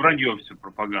это же вранье все,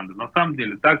 пропаганда. На самом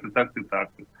деле так-то, так-то,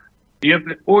 так-то. И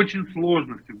это очень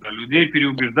сложно всегда людей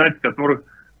переубеждать, которых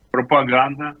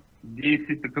пропаганда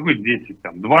 10, какой 10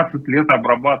 там, 20 лет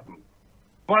обрабатывают.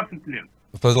 20 лет.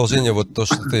 В продолжение вот то,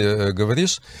 что ты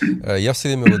говоришь, я все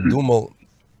время вот думал,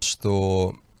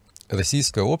 что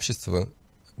российское общество,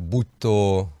 будь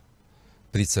то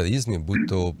при царизме, будь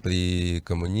то при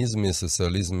коммунизме,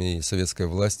 социализме и советской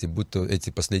власти, будь то эти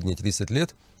последние 30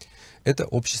 лет, это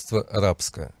общество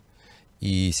рабское.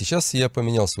 И сейчас я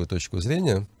поменял свою точку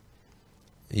зрения,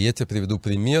 и я тебе приведу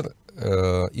пример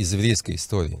из еврейской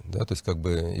истории. Да? То есть как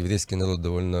бы еврейский народ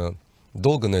довольно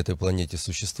долго на этой планете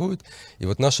существует. И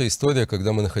вот наша история,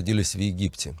 когда мы находились в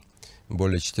Египте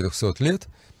более 400 лет,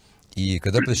 и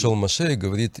когда пришел Моше и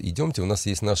говорит, идемте, у нас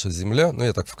есть наша земля, ну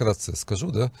я так вкратце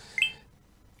скажу, да,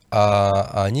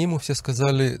 а они ему все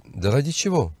сказали, да ради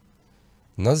чего?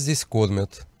 Нас здесь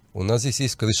кормят, у нас здесь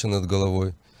есть крыша над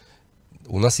головой,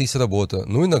 у нас есть работа,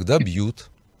 ну иногда бьют,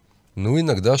 ну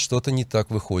иногда что-то не так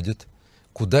выходит.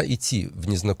 Куда идти в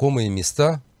незнакомые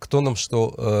места, кто нам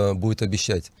что будет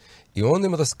обещать? И он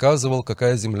им рассказывал,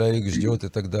 какая земля их ждет и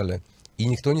так далее. И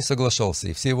никто не соглашался,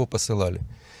 и все его посылали.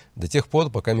 До тех пор,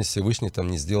 пока Всевышний там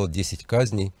не сделал 10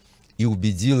 казней и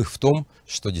убедил их в том,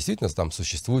 что действительно там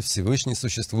существует Всевышний,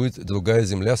 существует другая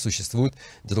земля, существует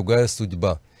другая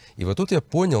судьба. И вот тут я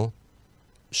понял,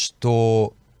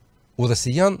 что у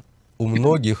россиян, у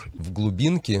многих в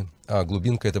глубинке, а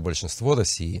глубинка это большинство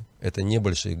России, это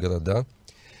небольшие города,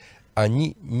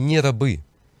 они не рабы,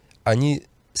 они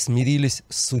смирились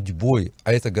с судьбой,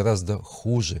 а это гораздо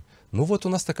хуже. Ну вот у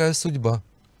нас такая судьба,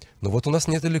 ну вот у нас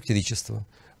нет электричества,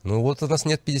 ну вот у нас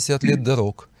нет 50 лет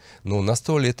дорог, но у нас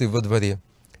туалеты во дворе.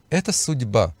 Это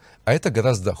судьба, а это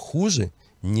гораздо хуже,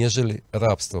 нежели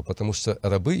рабство, потому что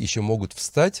рабы еще могут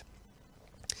встать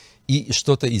и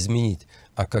что-то изменить.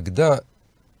 А когда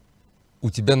у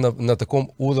тебя на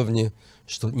таком уровне,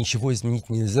 что ничего изменить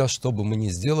нельзя, что бы мы ни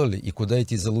сделали, и куда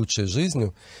идти за лучшей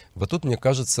жизнью, вот тут, мне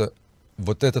кажется,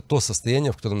 вот это то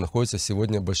состояние, в котором находится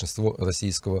сегодня большинство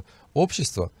российского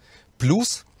общества,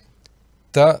 плюс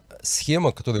та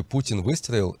схема, которую Путин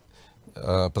выстроил,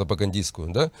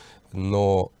 пропагандистскую, да,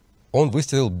 но он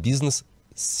выстроил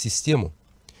бизнес-систему.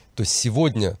 То есть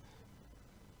сегодня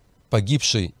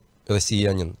погибший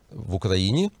россиянин в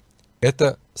Украине –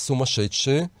 это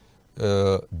сумасшедшие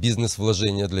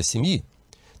бизнес-вложения для семьи.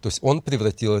 То есть он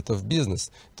превратил это в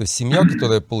бизнес. То есть семья,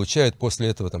 которая получает после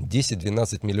этого там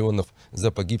 10-12 миллионов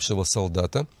за погибшего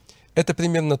солдата, это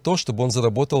примерно то, чтобы он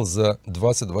заработал за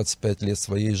 20-25 лет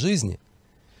своей жизни.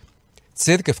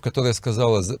 Церковь, которая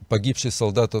сказала, погибший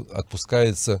солдат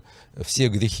отпускается все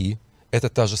грехи, это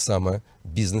та же самая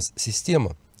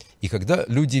бизнес-система. И когда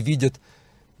люди видят,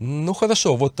 ну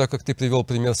хорошо, вот так как ты привел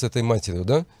пример с этой матерью,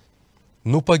 да,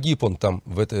 ну погиб он там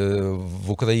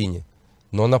в Украине,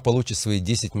 но она получит свои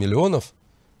 10 миллионов,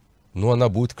 но она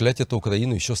будет клять эту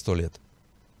Украину еще 100 лет.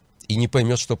 И не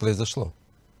поймет, что произошло.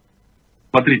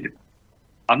 Смотрите,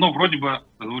 оно вроде бы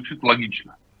звучит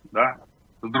логично, да?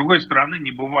 С другой стороны,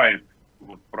 не бывает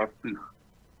вот простых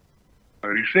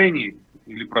решений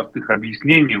или простых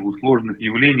объяснений у сложных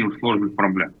явлений, у сложных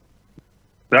проблем.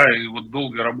 Да, и вот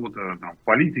долгая работа там, в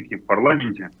политике, в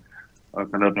парламенте,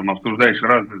 когда там обсуждаешь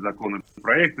разные законы,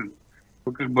 проекты,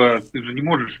 то как бы ты же не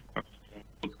можешь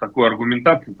вот с такой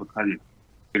аргументацией подходить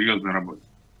к серьезной работе.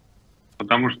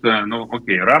 Потому что, ну,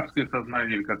 окей, рабское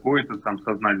сознание или какое-то там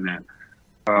сознание.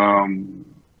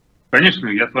 Конечно,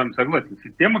 я с вами согласен,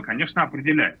 система, конечно,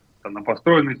 определяет. Она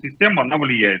построенная система, она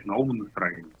влияет на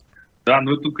умонастроение. Да,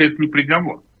 но это только это не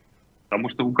приговор. Потому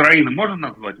что Украину можно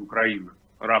назвать Украиной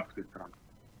рабской страной?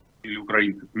 Или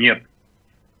украинцев? Нет.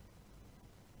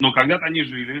 Но когда-то они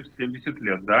жили 70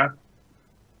 лет, да?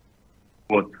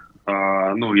 Вот,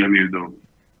 ну, я имею в виду,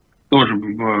 тоже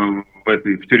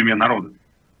в тюрьме народа.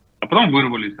 А потом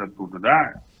вырвались оттуда,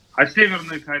 да? А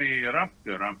Северная Корея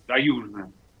рабская, а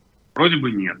Южная? Вроде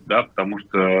бы нет, да, потому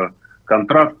что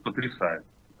контраст потрясает.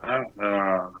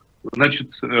 Да?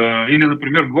 Значит, или,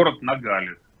 например, город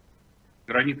Ногалес,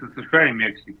 граница США и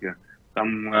Мексики.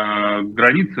 Там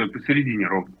граница посередине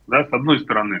ровно, да, с одной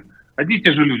стороны. Одни и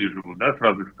те же люди живут, да, с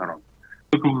разных сторон.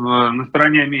 Только на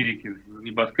стороне Америки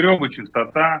небоскребы,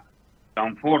 чистота,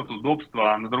 комфорт,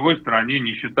 удобство, а на другой стороне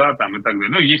нищета там и так далее.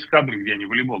 Ну, есть кадры, где они в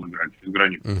волейбол играют через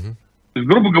границу. То есть,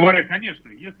 грубо говоря, конечно,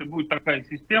 если будет такая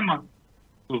система,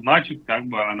 то значит, как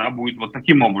бы она будет вот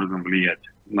таким образом влиять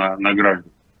на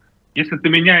граждан. Если ты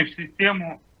меняешь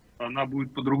систему, она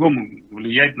будет по-другому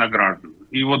влиять на граждан.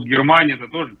 И вот Германия это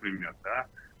тоже пример, да?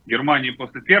 Германия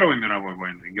после Первой мировой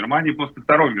войны, Германия после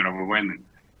Второй мировой войны.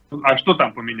 А что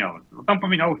там поменялось? Ну, там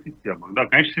поменялась система. Да,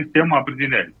 конечно, система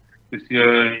определяет. То есть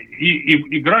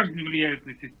и граждане влияют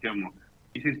на систему,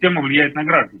 и система влияет на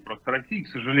граждан. Просто Россия, к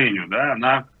сожалению, да,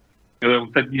 она...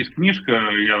 Кстати, есть книжка,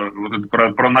 вот это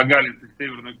про Ногалес и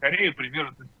Северную Корею,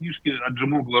 пример из книжки от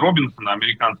Джимогла Робинсона,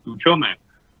 американские ученые,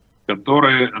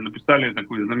 которые написали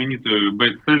такой знаменитый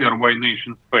бестселлер «Why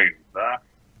Nations Fail», да?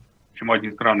 Почему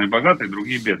одни страны богатые,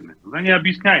 другие бедные. Они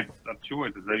объясняют, от чего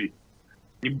это зависит.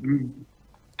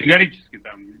 Категорически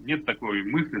там нет такой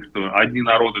мысли, что одни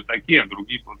народы такие, а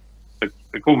другие...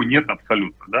 Такого нет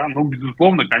абсолютно. Да? Но,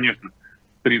 безусловно, конечно,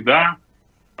 среда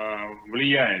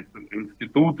влияет,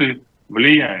 институты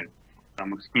влияют.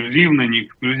 Там эксклюзивная, не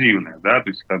эксклюзивная. Да? То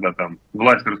есть, когда там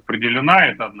власть распределена,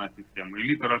 это одна система,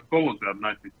 элита расколоты,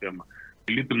 одна система,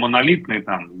 элиты монолитные,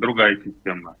 там другая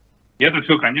система. И это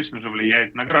все, конечно же,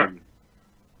 влияет на граждан.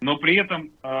 Но при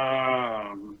этом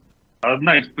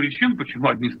одна из причин, почему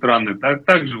одни страны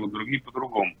так живут, другие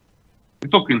по-другому. Не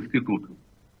только институты.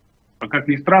 А как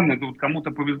ни странно, это вот кому-то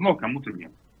повезло, кому-то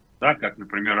нет. Да, как,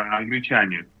 например,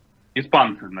 англичане,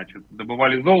 испанцы, значит,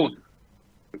 добывали золото,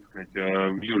 так сказать,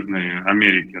 в Южной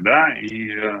Америке, да,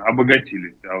 и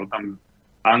обогатились. А вот там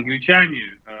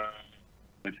англичане,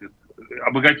 значит,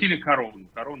 обогатили корону.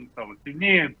 Корона стала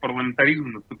сильнее,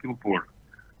 парламентаризм наступил позже.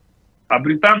 А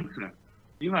британцы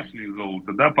не нашли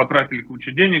золото, да, потратили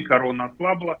кучу денег, корона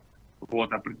ослабла,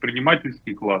 вот, а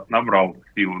предпринимательский класс набрал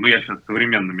силу. Ну, я сейчас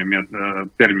современными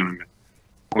терминами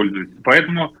пользуется.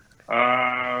 Поэтому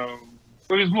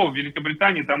повезло в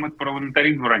Великобритании, там этот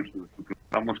парламентаризм раньше наступил,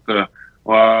 потому что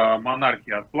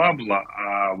монархия ослабла,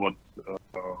 а вот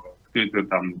все это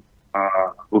там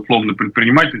условно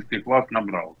предпринимательский класс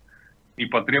набрал и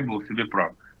потребовал себе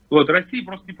прав. Вот России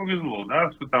просто не повезло,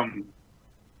 да, что там,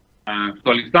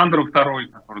 что Александр II,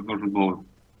 который должен был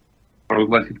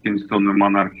провозгласить конституционную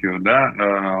монархию,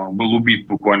 да, был убит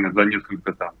буквально за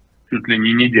несколько там, чуть ли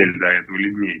не недель до этого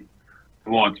или дней.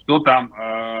 Вот, что там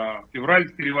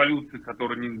февральская революция,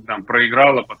 которая там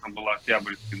проиграла, потом была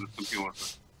октябрьская, наступила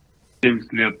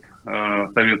 70 лет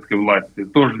советской власти,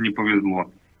 тоже не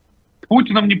повезло. С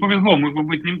Путиным не повезло, мог бы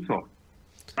быть Немцов.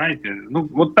 Знаете, ну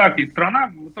вот так и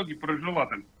страна в итоге прожила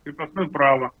там крепостное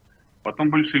право, потом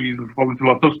большевизм,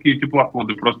 философские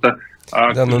теплоходы, просто...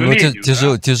 Да, но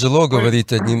тяжело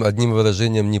говорить одним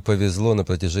выражением «не повезло» на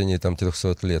протяжении там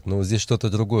 300 лет. Но здесь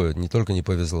что-то другое, не только не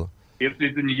повезло.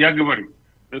 Это не я говорю,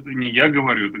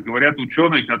 это говорят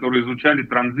ученые, которые изучали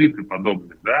транзиты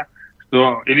подобные, да,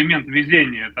 что элемент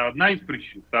везения – это одна из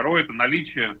причин, второе – это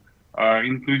наличие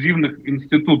инклюзивных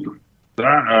институтов,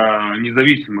 да,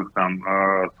 независимых там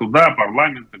суда,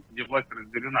 парламента, где власть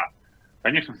разделена.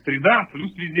 Конечно, среда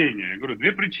плюс везение. Я говорю,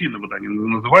 две причины, вот они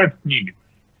называют в книге.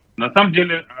 На самом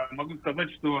деле, могу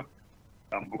сказать, что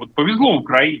там, вот повезло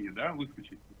Украине, да,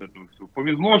 выскочить из этого всего.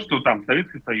 Повезло, что там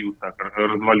Советский Союз так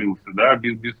развалился, да,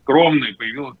 бескромный,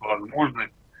 появилась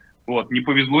возможность. Вот, не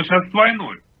повезло сейчас с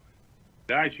войной.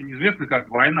 Да, еще неизвестно, как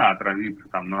война отразится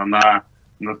там на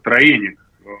настроениях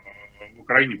в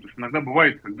Украине. Потому что иногда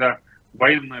бывает, когда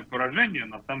военное поражение,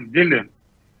 на самом деле,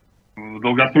 в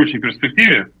долгосрочной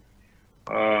перспективе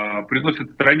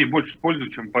приносит стране больше пользы,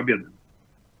 чем победы.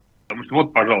 Потому что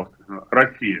вот, пожалуйста,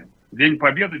 Россия. День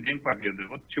Победы, День Победы.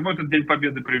 Вот к чему этот День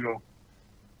Победы привел?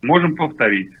 Можем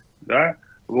повторить, да?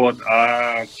 Вот.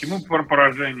 А к чему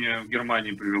поражение в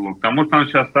Германии привело? К тому, что она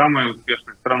сейчас самая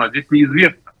успешная страна. Здесь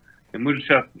неизвестно. И мы же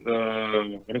сейчас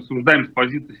рассуждаем с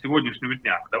позиции сегодняшнего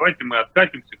дня. Давайте мы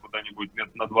откатимся куда-нибудь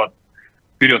лет на 20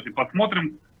 вперед и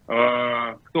посмотрим,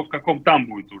 кто в каком там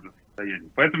будет уже состоянии.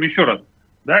 Поэтому еще раз,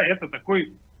 да, это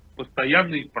такой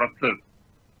постоянный процесс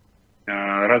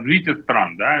развития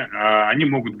стран, да, они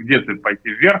могут где-то пойти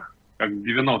вверх, как в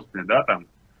 90-е, да, там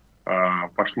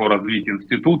пошло развитие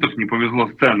институтов, не повезло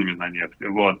с ценами на нефть,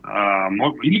 вот,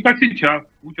 или как сейчас,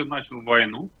 Путин начал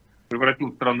войну,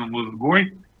 превратил страну в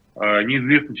изгой,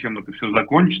 неизвестно, чем это все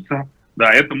закончится,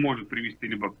 да, это может привести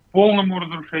либо к полному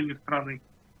разрушению страны,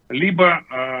 либо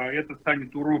это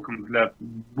станет уроком для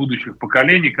будущих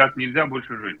поколений, как нельзя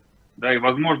больше жить. Да, и,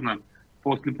 возможно,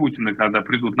 после Путина, когда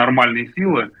придут нормальные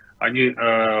силы, они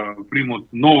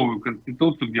примут новую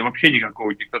конституцию, где вообще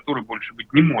никакого диктатуры больше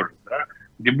быть не может, да,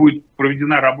 где будет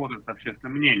проведена работа с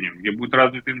общественным мнением, где будут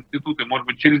развиты институты, может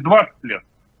быть, через 20 лет,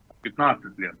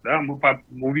 15 лет, да, мы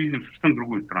увидим совершенно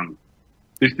другую страну.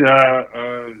 То есть,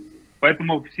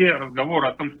 поэтому все разговоры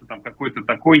о том, что там какой-то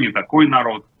такой, не такой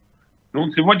народ, ну,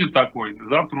 он сегодня такой,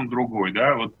 завтра он другой,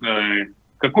 да, вот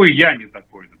какой я не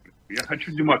такой, например. Я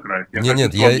хочу демократии.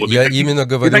 Нет, я именно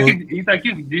говорю... И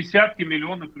таких десятки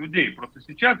миллионов людей. Просто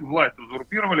сейчас власть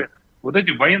узурпировали вот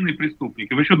эти военные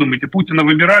преступники. Вы что думаете, Путина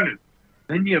выбирали?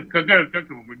 Да нет, как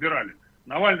его выбирали?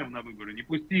 Навального на выборы не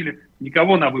пустили,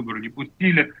 никого на выборы не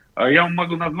пустили. Я вам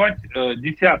могу назвать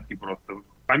десятки просто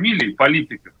фамилий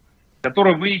политиков,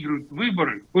 которые выигрывают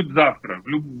выборы хоть завтра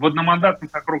в одномандатных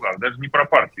округах, даже не про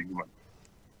партии говорю.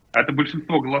 А это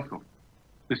большинство голосов.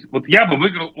 То есть вот я бы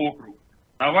выиграл округ.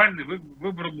 Навальный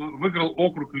выиграл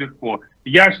округ легко.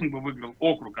 Яшин бы выиграл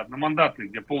округ одномандатный,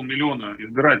 где 500 000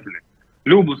 избирателей.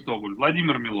 Люба Соболь,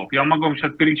 Владимир Милов. Я могу вам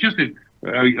сейчас перечислить.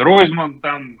 Ройзман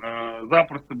там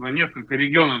запросто бы несколько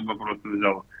регионов бы просто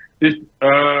взял. То есть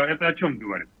это о чем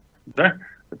говорит? Да?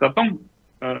 Это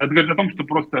говорит о том, что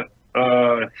просто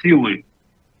силы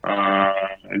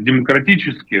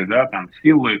демократические, да, там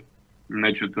силы,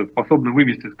 значит, способны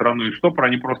вывести страну из штопора,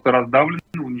 они просто раздавлены,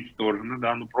 уничтожены,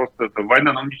 да, ну просто это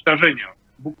война на уничтожение.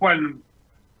 В буквальном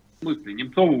смысле.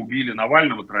 Немцова убили,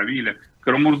 Навального травили,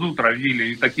 Карамурзу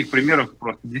травили, и таких примеров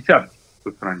просто десятки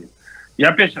по стране.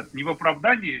 Я опять сейчас не в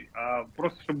оправдании, а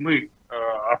просто чтобы мы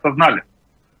осознали,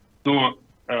 что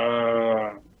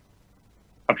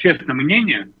общественное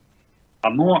мнение,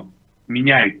 оно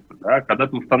меняется, да, когда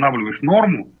ты устанавливаешь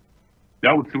норму,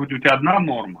 да, вот сегодня у тебя одна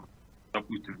норма,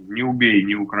 допустим, не убей,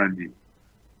 не укради,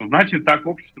 значит, так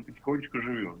общество потихонечку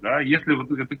живет. Да? Если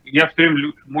вот это, я все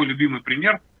время, мой любимый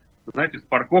пример, знаете, с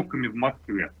парковками в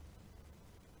Москве.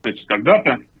 Значит,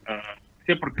 когда-то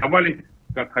все парковались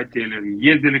как хотели,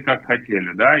 ездили как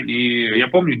хотели, да, и я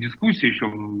помню дискуссии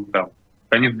еще там,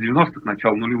 конец 90-х,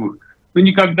 начало нулевых, ну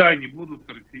никогда не будут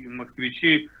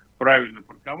москвичи правильно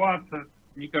парковаться,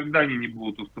 никогда они не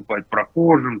будут уступать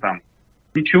прохожим, там.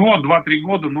 Ничего, 2-3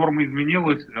 года норма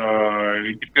изменилась,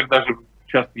 и теперь даже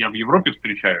часто я в Европе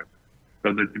встречаю,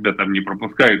 когда тебя там не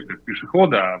пропускают как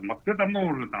пешехода, а в Москве давно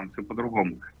уже там все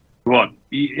по-другому. Вот.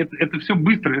 И это все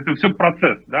быстро, это все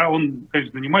процесс, да, он,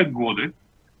 конечно, занимает годы,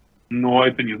 но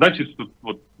это не значит, что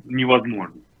вот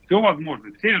невозможно. Все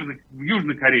возможно. В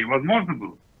Южной Корее возможно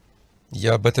было?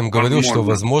 Я об этом говорю, что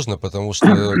возможно, потому что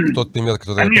тот пример,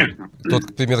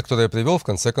 который я привел, в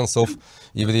конце концов,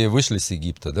 евреи вышли с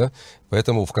Египта, да?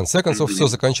 Поэтому в конце концов все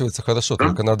заканчивается хорошо,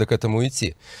 только надо к этому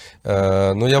идти.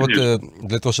 Но я вот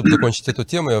для того, чтобы закончить эту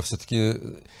тему, я все-таки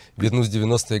вернусь в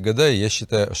 90-е годы, и я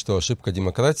считаю, что ошибка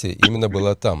демократии именно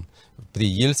была там, при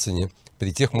Ельцине,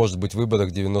 при тех, может быть,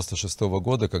 выборах 96-го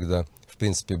года, когда, в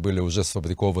принципе, были уже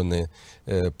сфабрикованы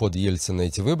под Ельцина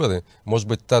эти выборы, может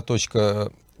быть, та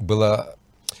точка была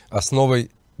основой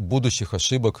будущих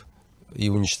ошибок и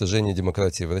уничтожения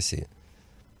демократии в России?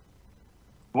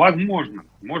 Возможно.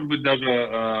 Может быть, даже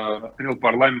расстрел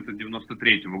парламента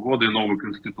 93-го года и новой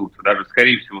конституции. Даже,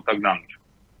 скорее всего, тогда начал.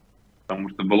 Потому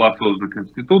что была создана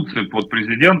конституция под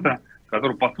президента,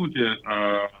 который, по сути,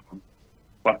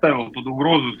 поставил под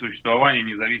угрозу существование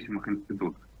независимых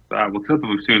институтов. Да, вот с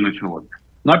этого все и началось.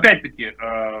 Но опять-таки,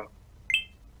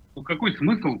 какой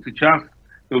смысл сейчас...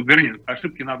 Вернее,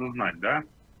 ошибки надо знать, да,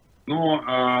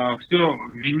 но все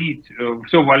винить,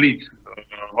 все валить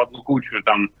в одну кучу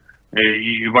там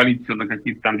и валить все на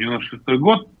какие-то там 96-й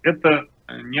год, это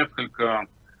несколько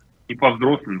не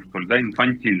по-взрослому, что ли, да,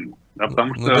 инфантильно. Да,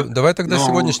 потому что, давай тогда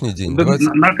сегодняшний день. Да,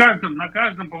 на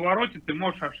каждом повороте ты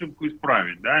можешь ошибку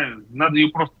исправить, да, надо ее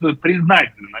просто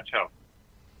признать для начала.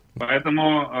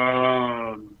 Поэтому,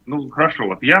 хорошо,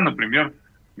 вот я, например,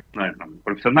 не знаю, там,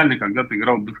 профессионально когда-то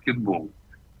играл в баскетбол.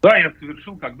 Да, я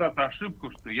совершил когда-то ошибку,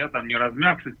 что я там, не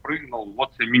размявшись, прыгнул,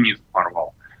 вот себе министр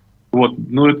порвал. Вот.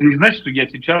 Но это не значит, что я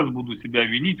сейчас буду себя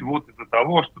винить вот из-за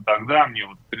того, что тогда мне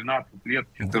вот 13 лет,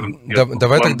 14 лет.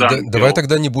 Давай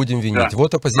тогда не будем винить. Да.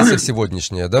 Вот оппозиция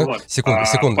сегодняшняя, да? Вот. Секунду.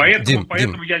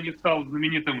 Поэтому я не стал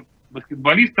знаменитым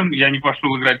баскетболистом, я не пошел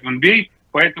играть в NBA,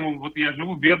 поэтому вот я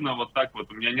живу бедно вот так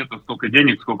вот, у меня нету столько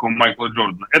денег, сколько у Майкла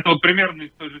Джордана. Это вот примерно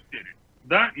из той же серии.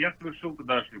 Да, я совершил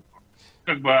тогда ошибку.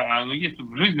 Есть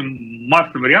в жизни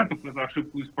масса вариантов эту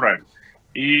ошибку исправить.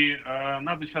 И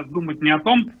надо сейчас думать не о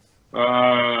том,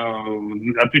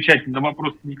 отвечать на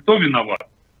вопрос, никто виноват.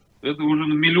 Это уже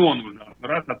на миллион уже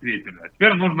раз ответили. А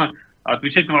теперь нужно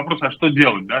отвечать на вопрос, а что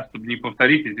делать, да, чтобы не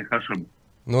повторить этих ошибок.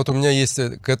 Ну вот у меня есть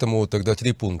к этому тогда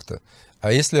 3 пункта.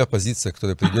 А если оппозиция,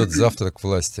 которая придет завтра к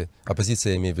власти,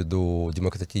 оппозиция, я имею в виду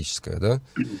демократическая, да,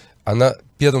 она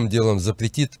первым делом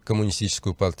запретит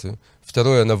коммунистическую партию,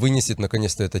 второе, она вынесет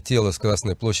наконец-то это тело с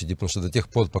Красной площади, потому что до тех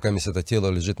пор, пока это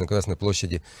тело лежит на Красной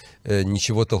площади,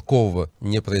 ничего толкового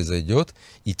не произойдет.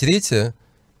 И третье,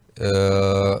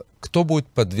 кто будет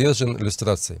подвержен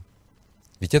люстрации?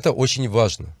 Ведь это очень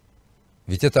важно.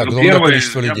 Ведь это огромное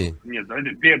количество людей. Нет,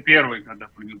 первый, когда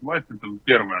придет власть, это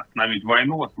первое, остановить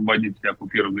войну, освободить все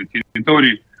оккупированные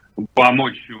территории,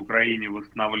 помочь Украине в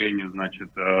восстановлении, значит,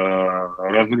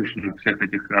 разрушенных всех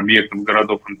этих объектов,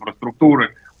 городов,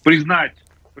 инфраструктуры, признать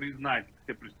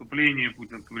все преступления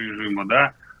путинского режима,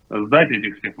 да, сдать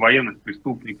этих всех военных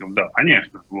преступников, да,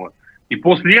 конечно, вот. И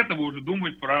после этого уже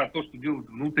думать про то, что делать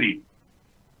внутри.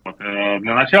 Вот,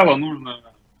 для начала нужно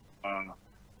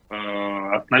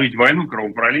остановить войну,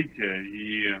 кровопролитие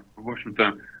и, в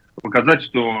общем-то, показать,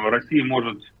 что Россия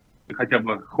может, хотя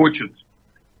бы хочет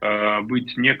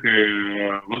быть некой,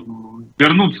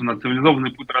 вернуться на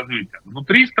цивилизованный путь развития.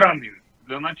 Внутри страны,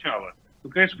 для начала,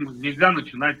 конечно, нельзя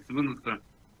начинать с выноса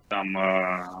там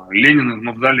Ленина из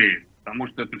мавзолея, потому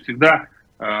что это всегда,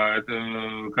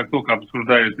 это как только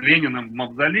обсуждают Ленина в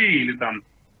мавзолее или там,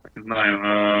 не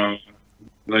знаю,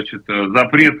 значит,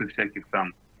 запреты всяких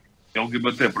там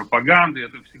ЛГБТ-пропаганды,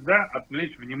 это всегда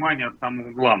отвлечь внимание от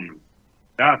самого главного.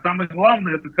 Да, самое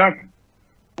главное, это как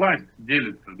власть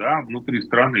делится, да, внутри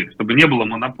страны, чтобы не было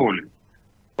монополии.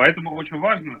 Поэтому очень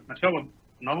важно сначала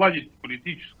наладить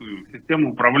политическую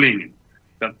систему управления,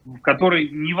 в которой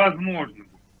невозможно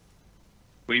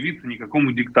появиться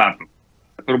никакому диктатору,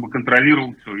 который бы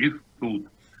контролировал все, и суд,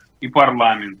 и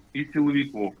парламент, и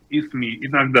силовиков, и СМИ, и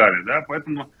так далее. Да?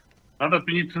 Поэтому надо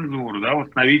отменить цензуру, да,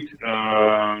 восстановить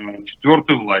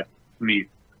четвертую власть СМИ.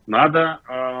 Надо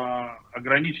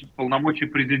ограничить полномочия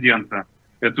президента.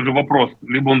 Это уже вопрос,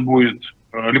 либо он будет,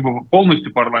 либо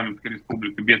полностью парламентская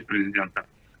республика без президента,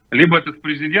 либо это с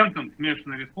президентом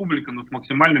смешанная республика, но с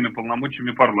максимальными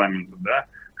полномочиями парламента, да,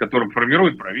 который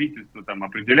формирует правительство, там,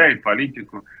 определяет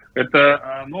политику.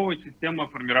 Это новая система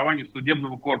формирования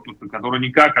судебного корпуса, которая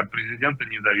никак от президента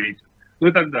не зависит. ну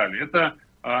и так далее. Это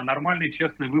нормальные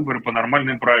честные выборы по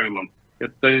нормальным правилам.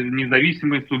 Это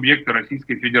независимые субъекты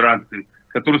Российской Федерации,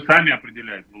 которые сами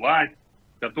определяют власть,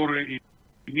 которые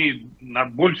имеют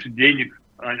больше денег,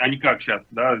 а не как сейчас,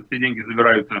 да, все деньги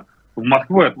забираются в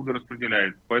Москву и оттуда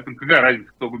распределяются. Поэтому какая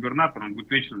разница, кто губернатор, он будет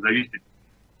вечно зависеть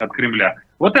от Кремля.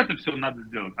 Вот это все надо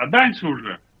сделать. А дальше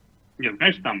уже, нет,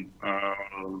 конечно, там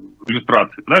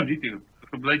иллюстрации. Подождите,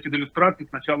 чтобы дойти до иллюстрации,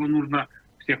 сначала нужно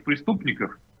всех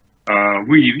преступников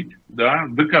выявить, да,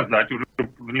 доказать уже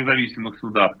в независимых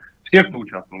судах. Всех, кто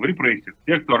участвовал в репрессиях,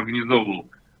 всех, кто организовывал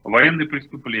военные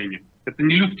преступления. Это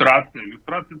не иллюстрация.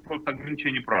 Иллюстрация — это просто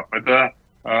ограничение прав. Это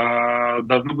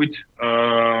должно быть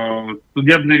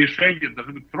судебное решение,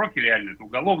 должны быть сроки реальные. Это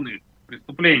уголовные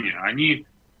преступления. Они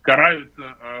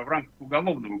караются в рамках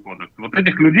уголовного кодекса. Вот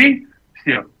этих людей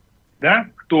всех, да,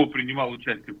 кто принимал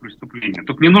участие в преступлении,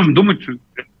 тут не нужно думать, что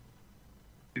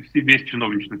весь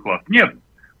чиновничный класс. Нет,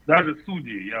 даже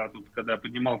судьи. Я тут, когда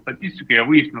поднимал статистику, я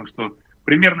выяснил, что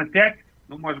примерно 5,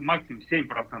 ну, может, максимум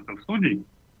 7% судей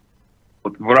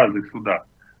вот в разных судах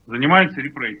занимаются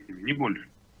репрессиями, не больше.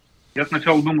 Я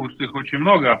сначала думал, что их очень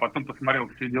много, а потом посмотрел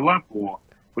все дела по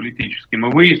политическим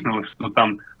и выяснилось, что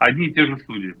там одни и те же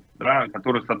судьи, да,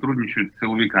 которые сотрудничают с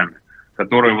силовиками,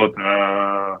 которые вот,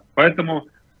 поэтому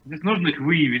здесь нужно их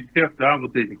выявить всех, да,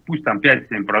 вот этих, пусть там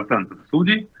 5-7%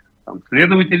 судей, там,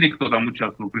 следователей, кто там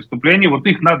участвовал в преступлении, вот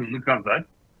их надо наказать,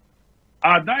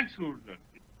 а дальше уже,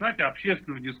 знаете,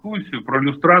 общественную дискуссию про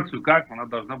иллюстрацию, как она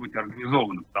должна быть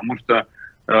организована, потому что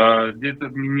здесь это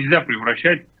нельзя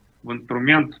превращать в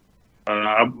инструмент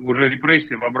уже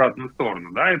репрессии в обратную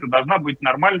сторону, да, это должна быть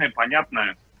нормальная,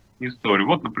 понятная история.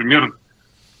 Вот, например,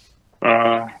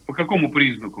 по какому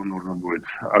признаку нужно будет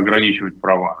ограничивать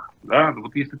права, да,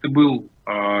 вот если ты был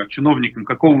чиновником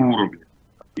какого уровня,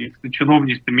 если ты чиновник,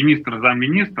 если ты министр,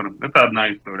 замминистр, это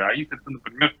одна история, а если ты,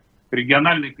 например,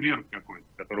 региональный клерк какой-то,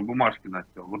 который бумажки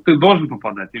носил, вот ты должен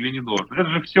попадать или не должен, это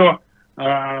же все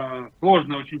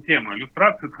сложная очень тема,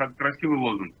 иллюстрация — это красивый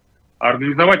лозунг, а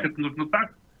организовать это нужно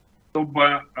так,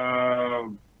 чтобы,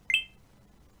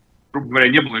 грубо говоря,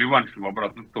 не было реванша в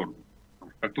обратную сторону.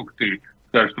 Как только ты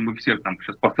скажешь, что мы всех там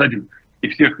сейчас посадим и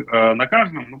всех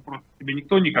накажем, ну просто тебе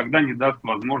никто никогда не даст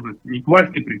возможность ни к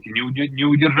власти прийти, не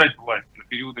удержать власть на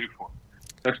период реформ.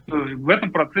 Так что в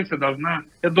этом процессе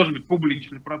это должен быть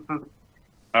публичный процесс.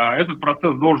 Этот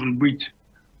процесс должен быть,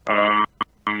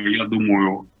 я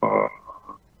думаю,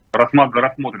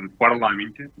 рассмотрен в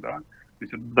парламенте, да. То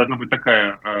есть это должна быть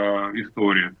такая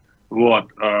история.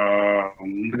 Вот.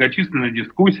 Многочисленные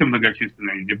дискуссии,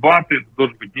 многочисленные дебаты, это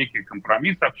должен быть некий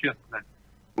компромисс общественный.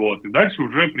 Вот. И дальше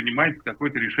уже принимается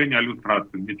какое-то решение о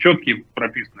иллюстрации, где четкие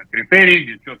прописаны критерии,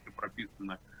 где четко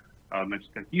прописано, значит,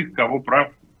 каких, кого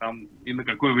прав там и на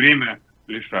какое время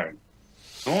лишают.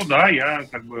 Ну да, я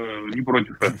как бы не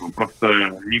против этого.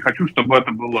 Просто не хочу, чтобы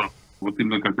это было вот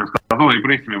именно, как я сказал,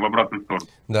 репрессиями в обратную сторону.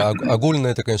 Да, огульно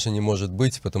это, конечно, не может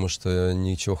быть, потому что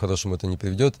ничего хорошего это не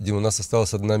приведет. Дима, у нас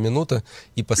осталась 1 минута.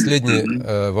 И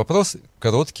последний вопрос,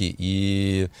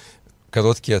 короткий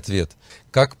ответ.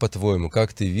 Как, по-твоему,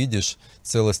 как ты видишь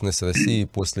целостность России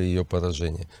после ее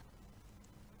поражения?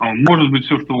 Может быть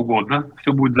все, что угодно.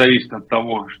 Все будет зависеть от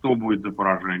того, что будет за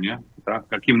поражение, да,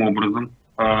 каким образом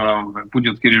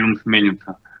путинский режим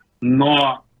сменится.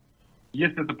 Но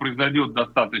если это произойдет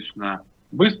достаточно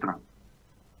быстро,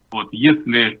 вот,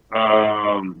 если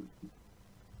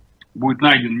будет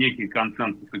найден некий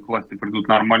консенсус и к власти придут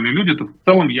нормальные люди, то в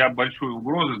целом я большой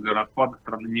угрозы для распада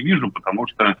страны не вижу, потому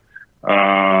что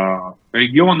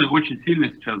регионы очень сильно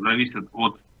сейчас зависят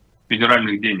от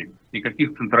федеральных денег.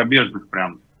 Никаких центробежных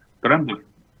прям трендов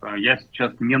я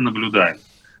сейчас не наблюдаю.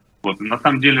 Вот. И на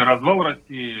самом деле развал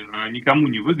России никому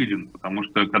не выгоден, потому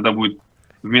что когда будет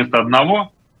вместо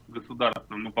одного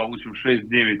государства мы получим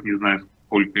 6-9, не знаю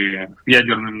сколько, с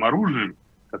ядерным оружием,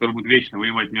 которые будут вечно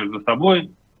воевать между собой,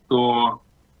 то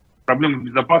проблемы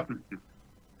безопасности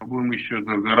будем еще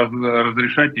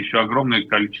разрешать еще огромное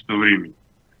количество времени.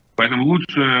 Поэтому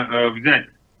лучше взять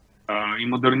и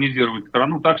модернизировать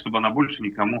страну так, чтобы она больше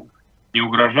никому не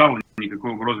угрожала,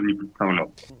 никакой угрозы не представляла.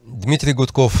 Дмитрий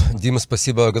Гудков, Дима,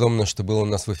 спасибо огромное, что был у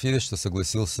нас в эфире, что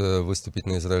согласился выступить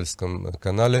на израильском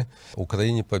канале.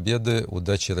 Украине победы,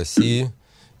 удачи России.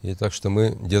 И так что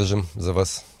мы держим за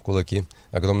вас кулаки.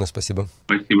 Огромное спасибо.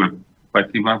 Спасибо.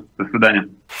 Спасибо. До свидания.